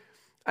 okay?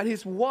 And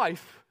his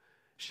wife,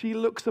 she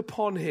looks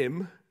upon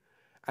him,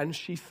 and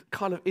she's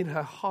kind of in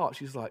her heart,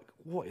 she's like,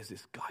 what is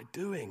this guy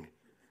doing?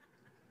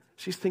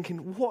 She's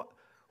thinking,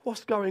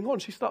 what's going on?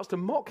 She starts to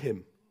mock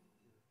him.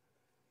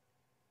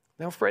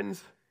 Now,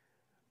 friends,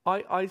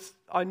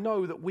 I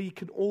know that we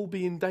can all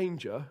be in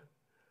danger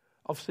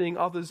of seeing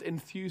others'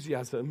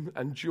 enthusiasm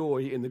and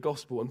joy in the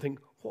gospel and think,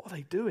 what are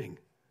they doing?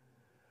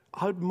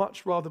 I'd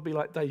much rather be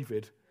like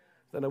David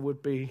than I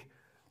would be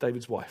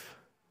David's wife.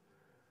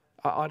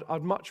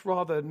 I'd much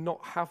rather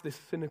not have this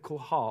cynical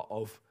heart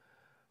of,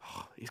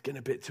 he's getting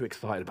a bit too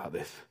excited about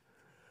this.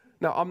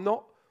 Now, I'm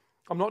not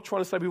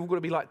trying to say we've all got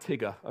to be like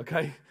Tigger,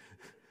 okay?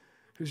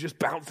 Who's just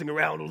bouncing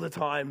around all the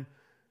time.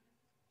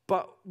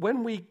 But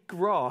when we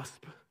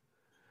grasp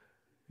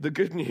the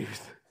good news,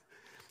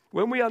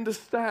 when we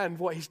understand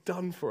what he's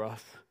done for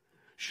us,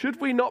 should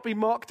we not be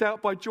marked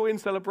out by joy and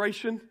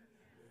celebration?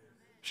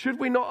 Should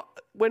we not,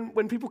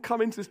 when people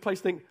come into this place,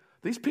 think,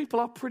 these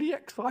people are pretty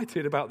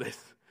excited about this?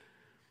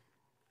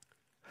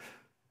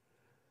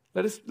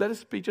 Let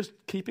us be just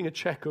keeping a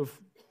check of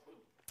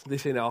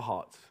this in our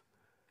hearts.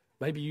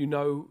 Maybe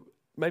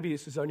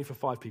this is only for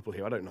 5 people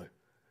here, I don't know.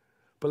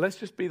 But let's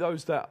just be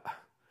those that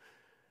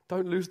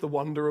don't lose the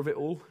wonder of it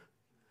all.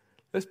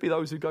 Let's be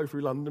those who go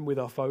through London with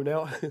our phone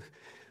out,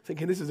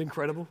 thinking this is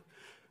incredible.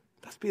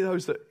 Let's be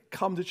those that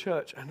come to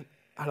church and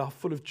are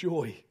full of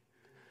joy,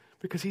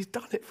 because he's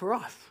done it for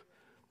us.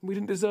 We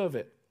didn't deserve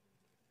it.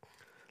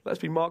 Let's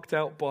be marked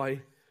out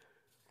by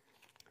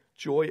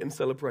joy and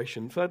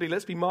celebration. Thirdly,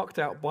 let's be marked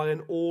out by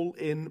an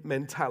all-in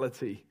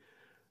mentality.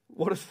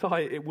 What a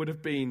sight it would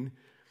have been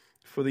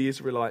for the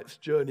Israelites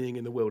journeying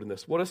in the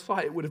wilderness. What a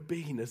sight it would have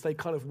been as they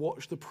kind of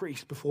watched the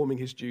priest performing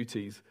his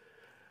duties.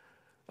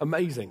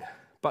 Amazing.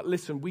 But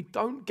listen, we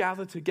don't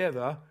gather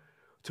together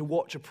to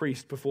watch a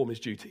priest perform his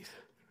duties.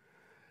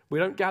 We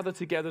don't gather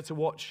together to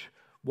watch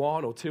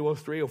 1 or 2 or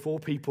 3 or 4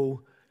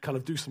 people kind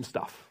of do some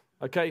stuff.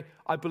 Okay?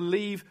 I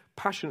believe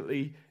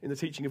passionately in the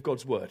teaching of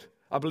God's word.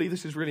 I believe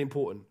this is really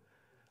important.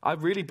 I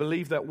really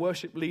believe that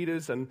worship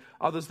leaders and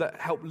others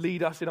that help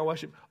lead us in our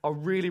worship are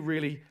really,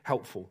 really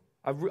helpful.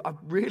 I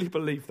really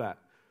believe that.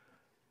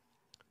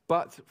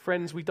 But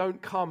friends, we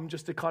don't come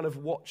just to kind of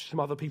watch some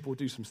other people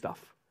do some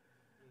stuff.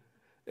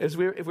 If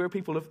we're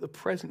people of the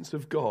presence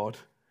of God,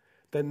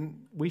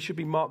 then we should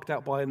be marked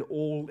out by an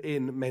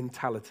all-in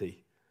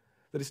mentality.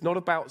 That it's not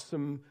about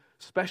some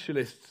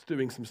specialists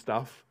doing some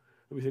stuff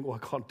that we think, well,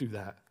 I can't do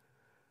that.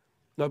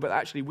 No, but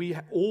actually we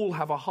all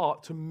have a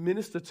heart to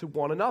minister to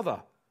one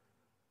another.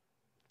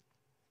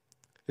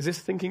 Is this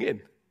sinking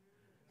in?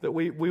 That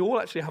we all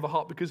actually have a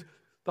heart because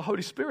the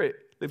Holy Spirit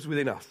lives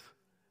within us.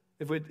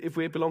 If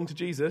we belong to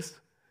Jesus,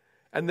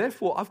 and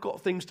therefore I've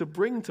got things to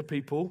bring to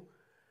people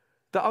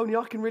that only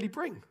I can really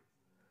bring.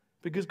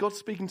 Because God's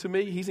speaking to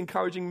me, he's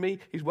encouraging me,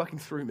 he's working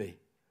through me.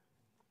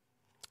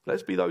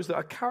 Let's be those that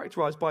are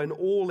characterized by an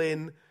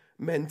all-in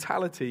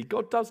mentality.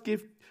 God does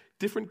give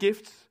different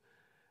gifts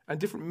and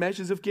different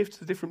measures of gifts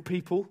to different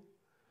people,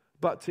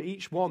 But to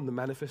each one, the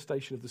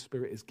manifestation of the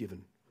Spirit is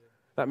given.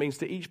 That means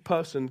to each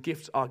person,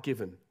 gifts are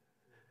given.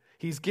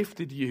 He's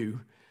gifted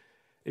you,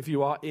 if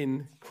you are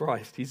in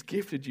Christ, he's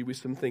gifted you with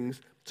some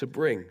things to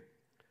bring.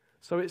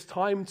 So it's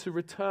time to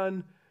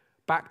return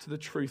back to the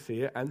truth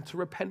here and to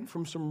repent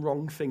from some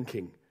wrong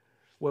thinking,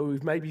 where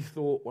we've maybe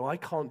thought, well, I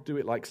can't do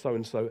it like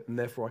so-and-so, and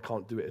therefore I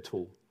can't do it at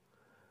all.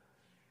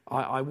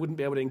 I wouldn't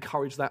be able to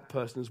encourage that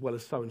person as well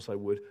as so-and-so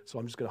would, so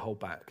I'm just going to hold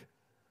back.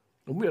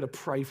 And we ought to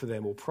pray for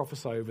them or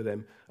prophesy over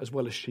them as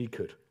well as she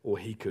could or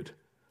he could.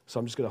 So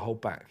I'm just going to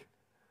hold back.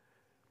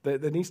 There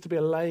needs to be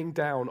a laying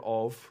down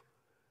of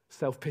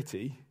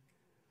self-pity.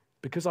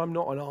 Because I'm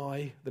not an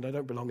I, then I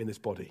don't belong in this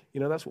body. You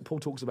know, that's what Paul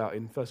talks about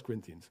in 1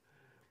 Corinthians.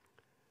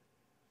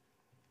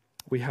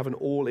 We have an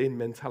all-in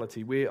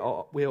mentality. We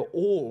are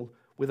all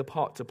with a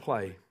part to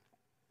play.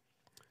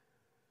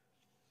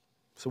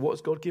 So what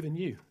has God given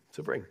you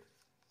to bring?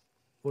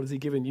 What has he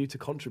given you to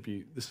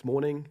contribute this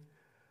morning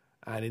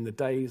and in the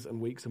days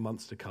and weeks and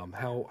months to come?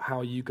 How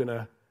are you going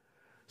to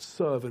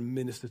serve and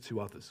minister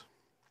to others?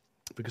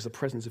 Because the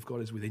presence of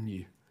God is within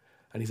you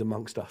and he's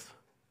amongst us.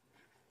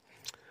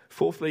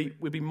 Fourthly,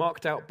 we'd be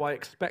marked out by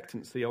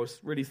expectancy. I was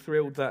really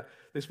thrilled that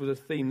this was a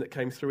theme that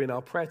came through in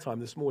our prayer time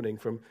this morning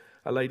from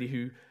a lady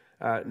who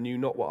knew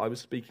not what I was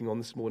speaking on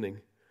this morning.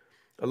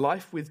 A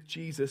life with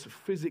Jesus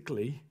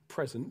physically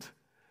present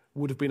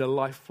would have been a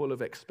life full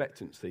of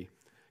expectancy.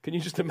 Can you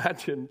just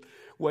imagine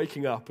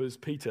waking up as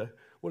Peter,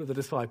 one of the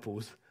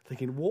disciples,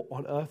 thinking, what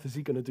on earth is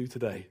he going to do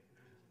today?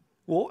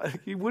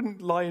 What? You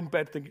wouldn't lie in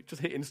bed thinking,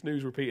 just hitting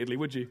snooze repeatedly,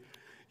 would you?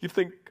 You'd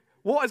think,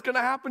 what is going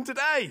to happen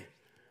today?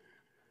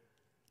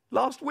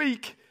 Last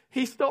week,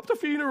 he stopped a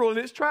funeral in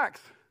its tracks.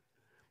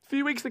 A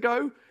few weeks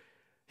ago,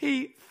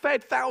 he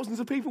fed thousands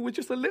of people with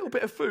just a little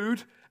bit of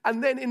food,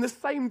 and then in the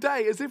same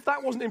day, as if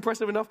that wasn't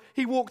impressive enough,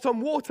 he walked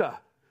on water.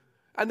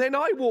 And then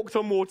I walked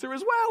on water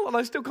as well, and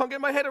I still can't get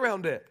my head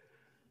around it.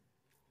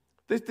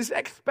 This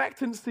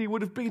expectancy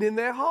would have been in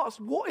their hearts.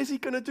 What is he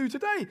going to do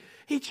today?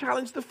 He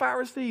challenged the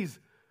Pharisees.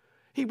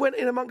 He went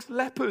in amongst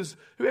lepers,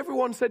 who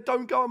everyone said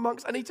don't go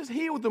amongst, and he just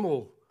healed them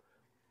all.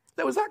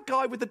 There was that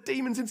guy with the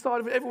demons inside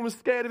of him. Everyone was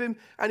scared of him,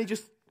 and he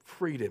just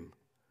freed him.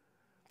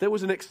 There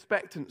was an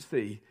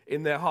expectancy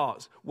in their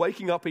hearts,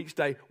 waking up each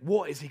day,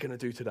 what is he going to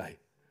do today?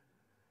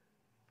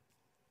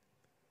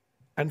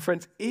 And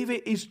friends, if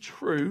it is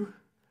true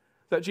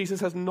that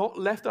Jesus has not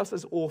left us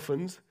as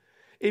orphans,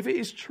 if it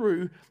is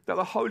true that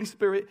the Holy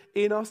Spirit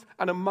in us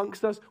and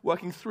amongst us,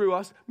 working through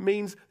us,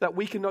 means that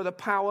we can know the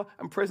power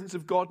and presence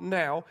of God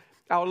now,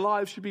 our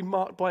lives should be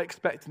marked by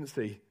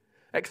expectancy.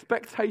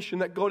 Expectation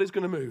that God is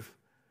going to move.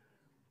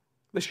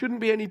 There shouldn't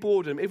be any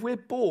boredom. If we're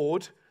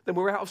bored, then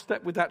we're out of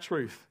step with that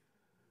truth.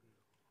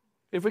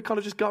 If we're kind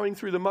of just going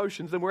through the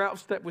motions, then we're out of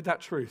step with that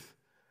truth.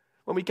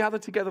 When we gather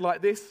together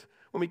like this,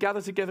 when we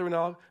gather together in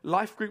our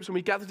life groups, when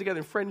we gather together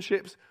in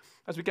friendships,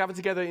 as we gather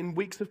together in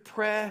weeks of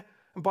prayer,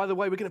 and by the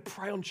way, we're going to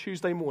pray on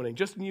Tuesday morning.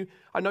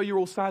 I know you're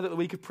all sad that the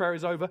week of prayer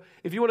is over.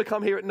 If you want to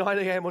come here at 9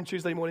 a.m. on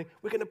Tuesday morning,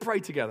 we're going to pray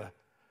together.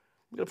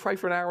 We're going to pray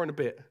for an hour and a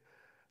bit.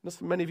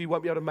 Many of you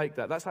won't be able to make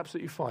that. That's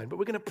absolutely fine, but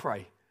we're going to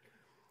pray.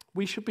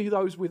 We should be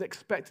those with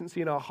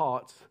expectancy in our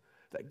hearts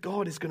that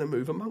God is going to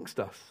move amongst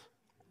us.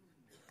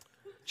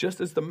 Just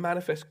as the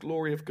manifest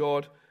glory of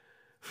God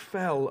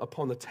fell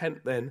upon the tent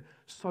then,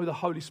 so the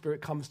Holy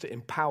Spirit comes to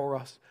empower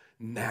us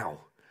now.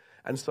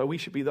 And so we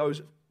should be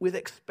those with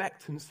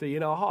expectancy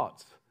in our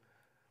hearts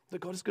that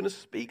God is going to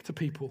speak to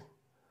people,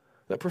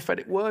 that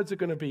prophetic words are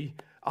going to be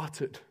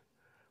uttered,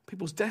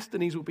 people's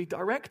destinies will be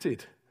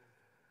directed,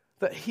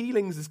 that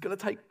healings are going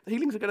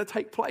to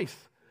take place.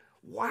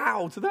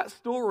 Wow, to that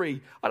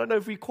story, I don't know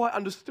if we quite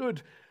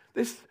understood.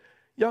 This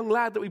young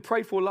lad that we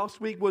prayed for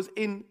last week was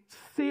in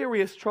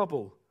serious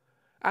trouble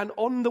and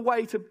on the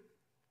way to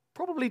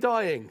probably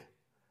dying.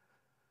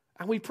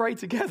 And we prayed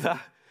together,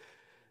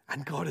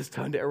 and God has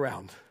turned it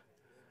around.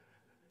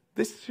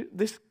 This,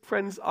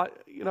 friends,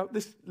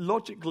 this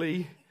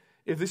logically,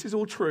 if this is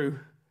all true,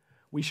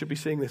 we should be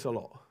seeing this a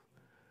lot.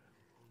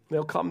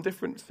 There'll come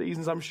different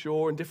seasons, I'm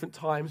sure, and different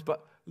times,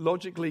 but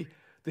logically,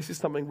 this is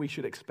something we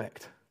should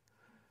expect.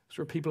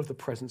 So we're people of the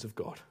presence of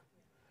God.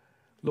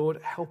 Lord,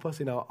 help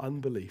us in our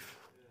unbelief.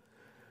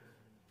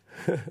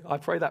 I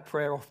pray that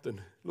prayer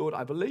often. Lord,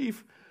 I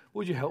believe.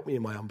 Would you help me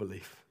in my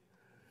unbelief?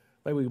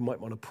 Maybe we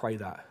might want to pray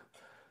that.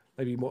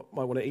 Maybe we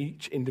might want to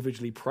each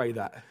individually pray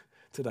that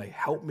today.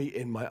 Help me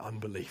in my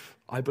unbelief.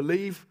 I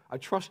believe. I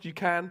trust you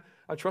can.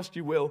 I trust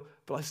you will.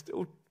 But I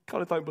still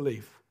kind of don't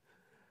believe.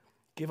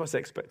 Give us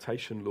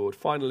expectation, Lord.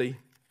 Finally,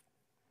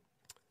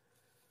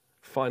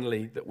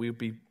 that we would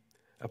be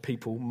a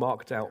people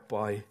marked out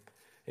by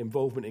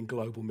involvement in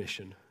global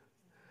mission.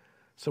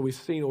 So we've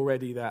seen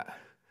already that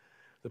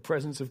the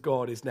presence of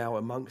God is now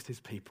amongst his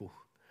people,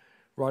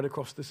 right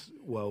across this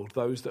world,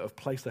 those that have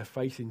placed their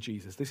faith in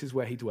Jesus. This is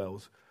where he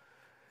dwells.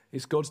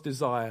 It's God's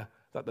desire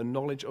that the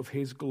knowledge of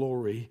his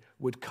glory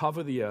would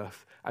cover the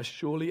earth as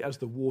surely as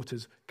the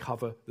waters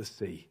cover the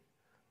sea.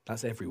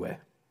 That's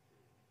everywhere.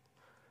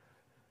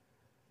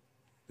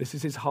 This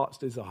is his heart's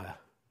desire,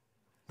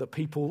 that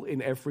people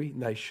in every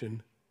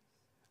nation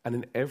and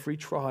in every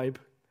tribe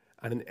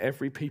and in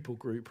every people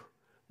group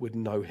would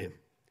know him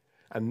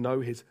and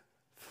know his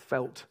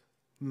felt,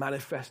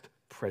 manifest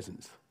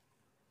presence.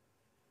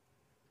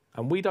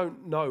 And we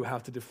don't know how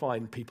to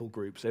define people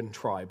groups and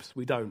tribes.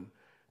 We don't.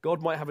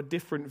 God might have a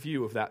different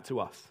view of that to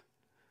us.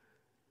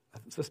 I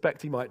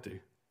suspect he might do.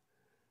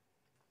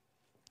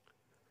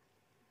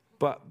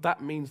 But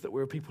that means that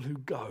we're a people who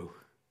go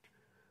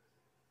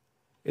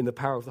in the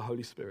power of the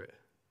Holy Spirit.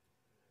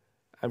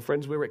 And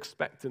friends, we're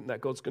expectant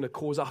that God's going to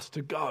cause us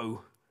to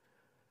go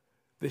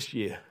this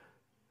year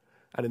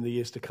and in the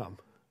years to come.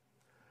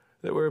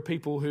 That we're a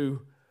people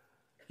who,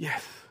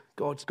 yes,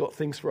 God's got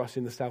things for us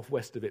in the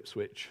southwest of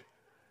Ipswich,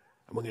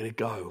 and we're going to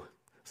go.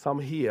 Some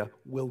here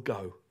will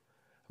go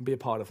and be a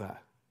part of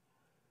that.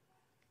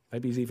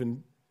 Maybe he's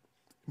even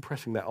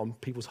impressing that on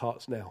people's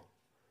hearts now.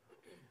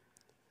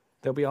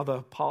 There'll be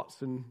other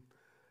parts and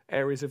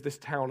areas of this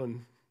town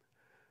and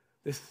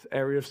this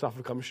area of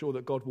Suffolk, I'm sure,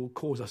 that God will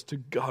cause us to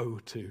go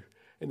to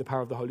in the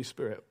power of the Holy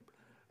Spirit.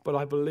 But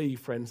I believe,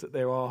 friends, that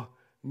there are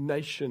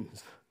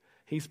nations.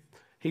 He's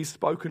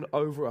spoken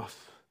over us,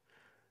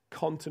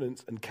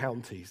 continents and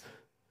counties.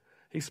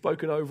 He's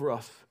spoken over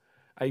us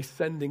a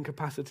sending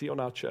capacity on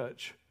our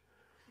church.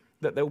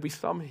 That there will be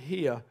some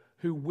here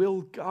who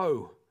will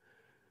go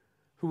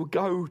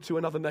to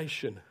another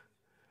nation,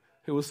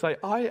 who will say,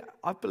 I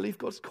believe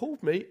God's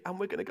called me, and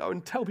we're going to go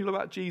and tell people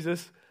about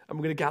Jesus, and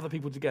we're going to gather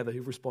people together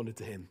who've responded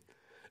to him.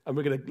 And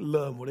we're going to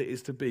learn what it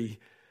is to be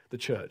the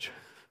church.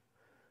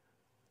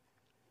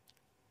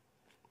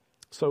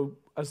 So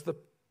as the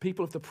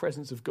people of the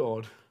presence of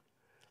God,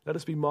 let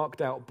us be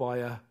marked out by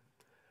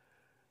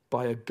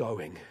a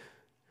going.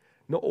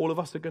 Not all of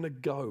us are going to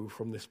go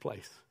from this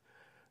place.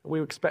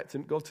 We're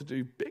expecting God to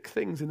do big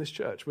things in this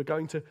church. We're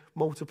going to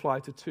multiply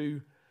to 2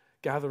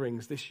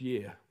 gatherings this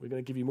year. We're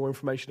going to give you more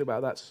information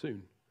about that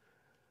soon.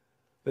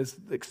 There's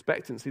the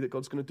expectancy that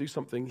God's going to do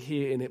something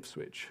here in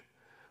Ipswich.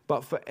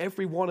 But for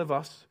every one of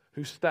us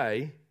who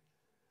stay,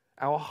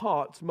 our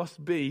hearts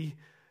must be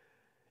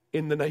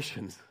in the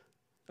nations.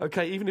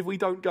 Okay, even if we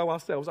don't go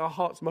ourselves, our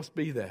hearts must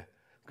be there.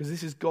 Because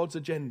this is God's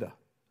agenda.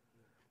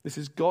 This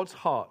is God's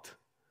heart.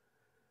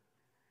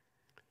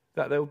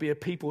 That there will be a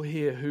people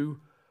here who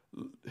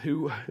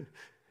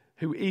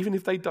even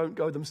if they don't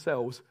go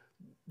themselves,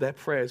 their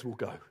prayers will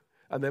go,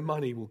 and their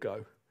money will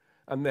go,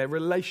 and their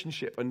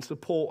relationship and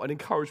support and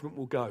encouragement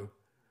will go.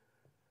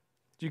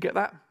 Do you get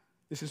that?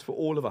 This is for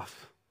all of us.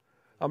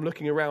 I'm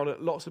looking around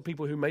at lots of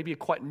people who maybe are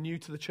quite new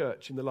to the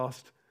church in the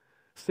last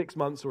 6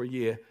 months or a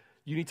year.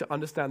 You need to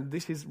understand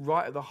this is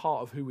right at the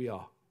heart of who we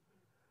are.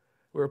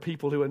 We're a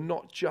people who are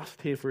not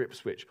just here for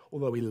Ipswich,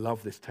 although we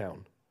love this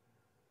town.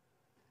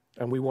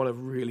 And we want to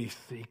really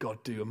see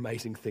God do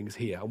amazing things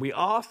here. And we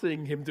are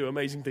seeing him do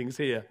amazing things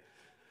here.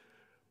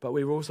 But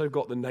we've also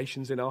got the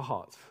nations in our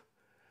hearts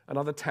and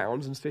other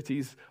towns and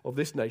cities of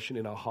this nation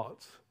in our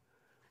hearts.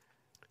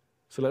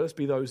 So let us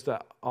be those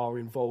that are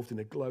involved in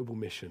a global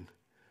mission,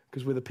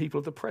 because we're the people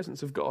of the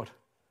presence of God.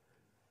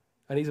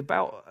 And he's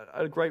about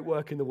a great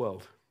work in the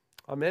world.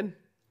 Amen?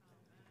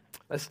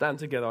 Let's stand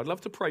together. I'd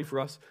love to pray for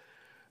us.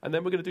 And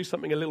then we're going to do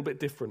something a little bit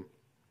different.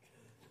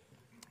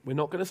 We're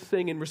not going to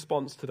sing in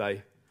response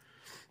today.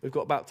 We've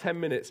got about 10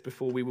 minutes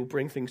before we will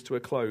bring things to a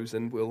close,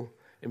 and we'll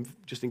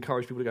just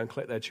encourage people to go and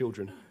collect their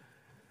children.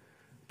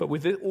 But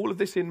with all of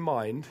this in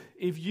mind,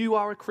 if you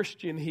are a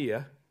Christian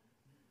here,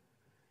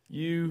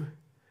 you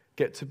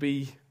get to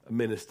be a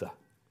minister.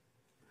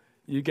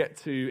 You get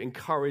to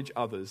encourage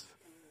others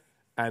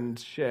and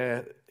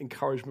share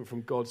encouragement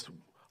from God's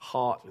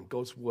heart and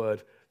God's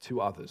word to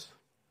others.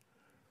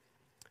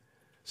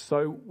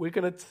 So we're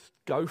going to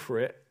go for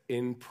it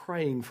in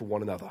praying for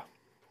one another.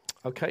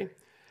 Okay?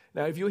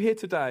 Now, if you're here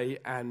today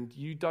and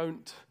you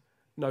don't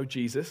know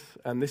Jesus,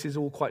 and this is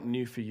all quite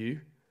new for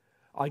you,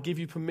 I give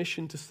you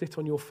permission to sit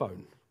on your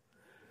phone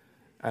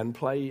and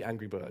play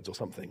Angry Birds or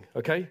something,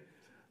 okay?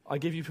 I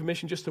give you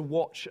permission just to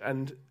watch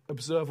and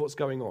observe what's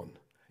going on.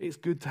 It's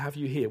good to have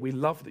you here. We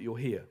love that you're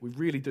here. We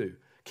really do.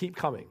 Keep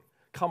coming.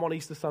 Come on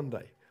Easter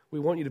Sunday. We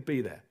want you to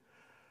be there.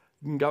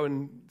 You can go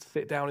and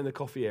sit down in the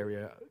coffee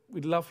area.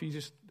 We'd love for you to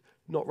just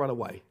not run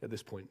away at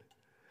this point.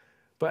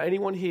 But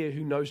anyone here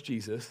who knows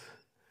Jesus,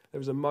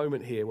 there is a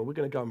moment here where we're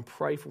going to go and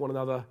pray for one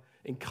another,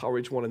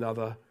 encourage one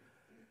another.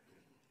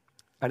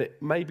 And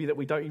it may be that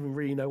we don't even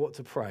really know what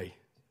to pray.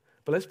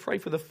 But let's pray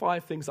for the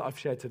 5 things that I've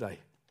shared today.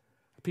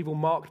 People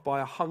marked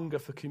by a hunger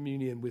for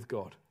communion with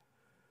God.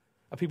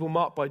 Are people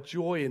marked by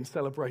joy and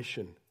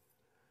celebration?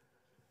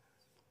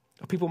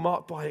 Are people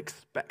marked by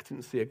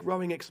expectancy, a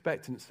growing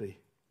expectancy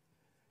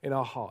in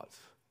our hearts?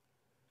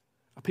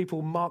 Are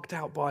people marked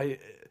out by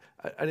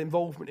an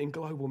involvement in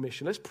global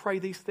mission? Let's pray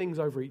these things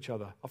over each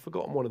other. I've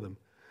forgotten one of them,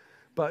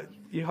 but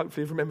you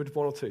hopefully have remembered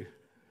 1 or 2.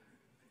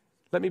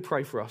 Let me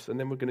pray for us, and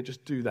then we're going to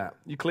just do that.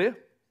 You clear?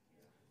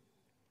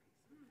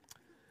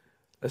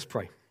 Let's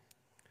pray.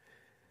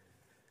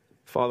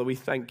 Father, we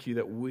thank you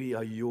that we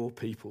are your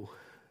people.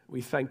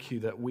 We thank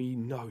you that we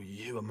know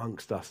you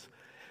amongst us,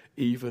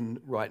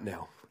 even right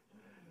now.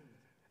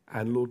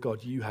 And Lord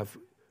God,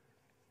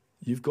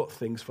 you've got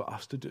things for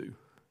us to do.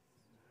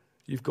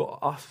 You've got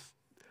us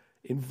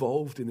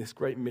involved in this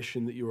great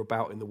mission that you're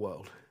about in the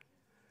world.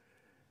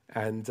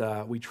 And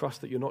we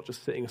trust that you're not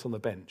just sitting us on the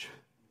bench.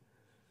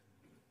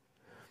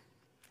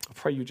 I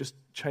pray you just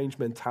change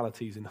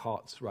mentalities in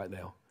hearts right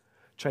now.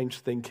 Change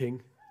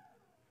thinking.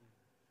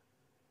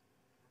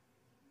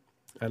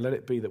 And let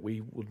it be that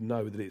we would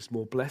know that it's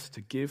more blessed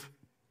to give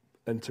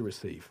than to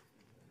receive.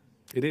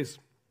 It is.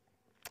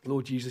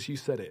 Lord Jesus, you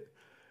said it.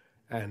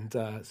 And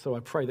so I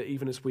pray that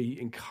even as we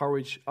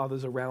encourage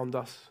others around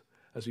us,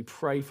 as we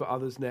pray for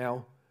others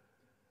now,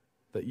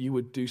 that you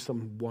would do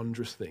some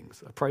wondrous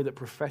things. I pray that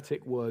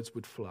prophetic words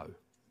would flow.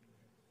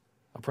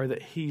 I pray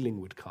that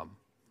healing would come.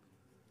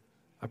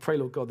 I pray,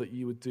 Lord God, that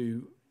you would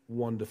do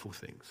wonderful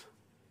things.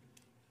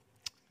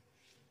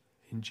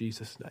 In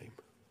Jesus' name.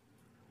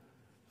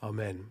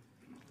 Amen.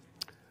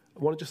 I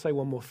want to just say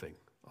one more thing.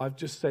 I've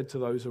just said to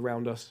those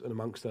around us and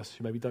amongst us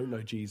who maybe don't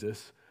know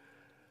Jesus,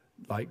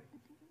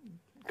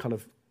 kind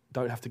of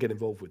don't have to get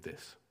involved with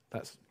this.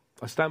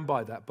 I stand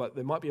by that, but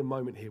there might be a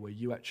moment here where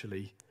you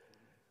actually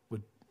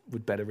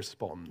would better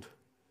respond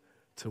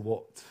to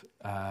what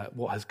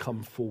has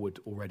come forward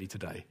already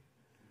today.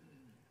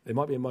 There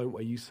might be a moment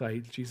where you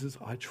say, Jesus,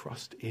 I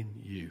trust in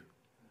you.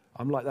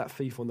 I'm like that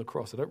thief on the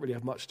cross. I don't really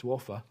have much to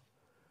offer.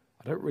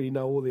 I don't really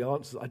know all the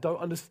answers. I don't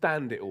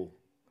understand it all.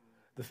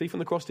 The thief on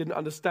the cross didn't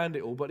understand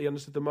it all, but he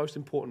understood the most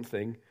important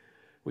thing,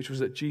 which was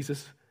that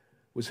Jesus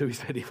was who he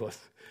said he was.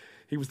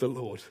 He was the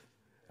Lord,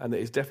 and that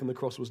his death on the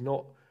cross was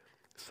not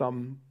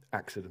some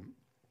accident.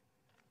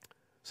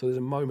 So there's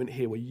a moment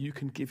here where you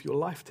can give your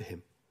life to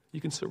him.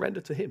 You can surrender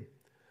to him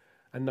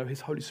and know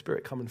his Holy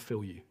Spirit come and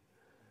fill you.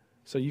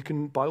 So you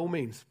can, by all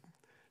means,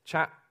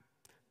 chat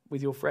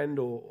with your friend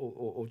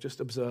or just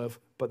observe,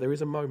 but there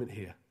is a moment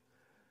here.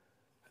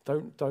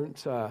 Don't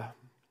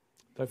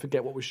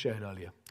forget what was shared earlier.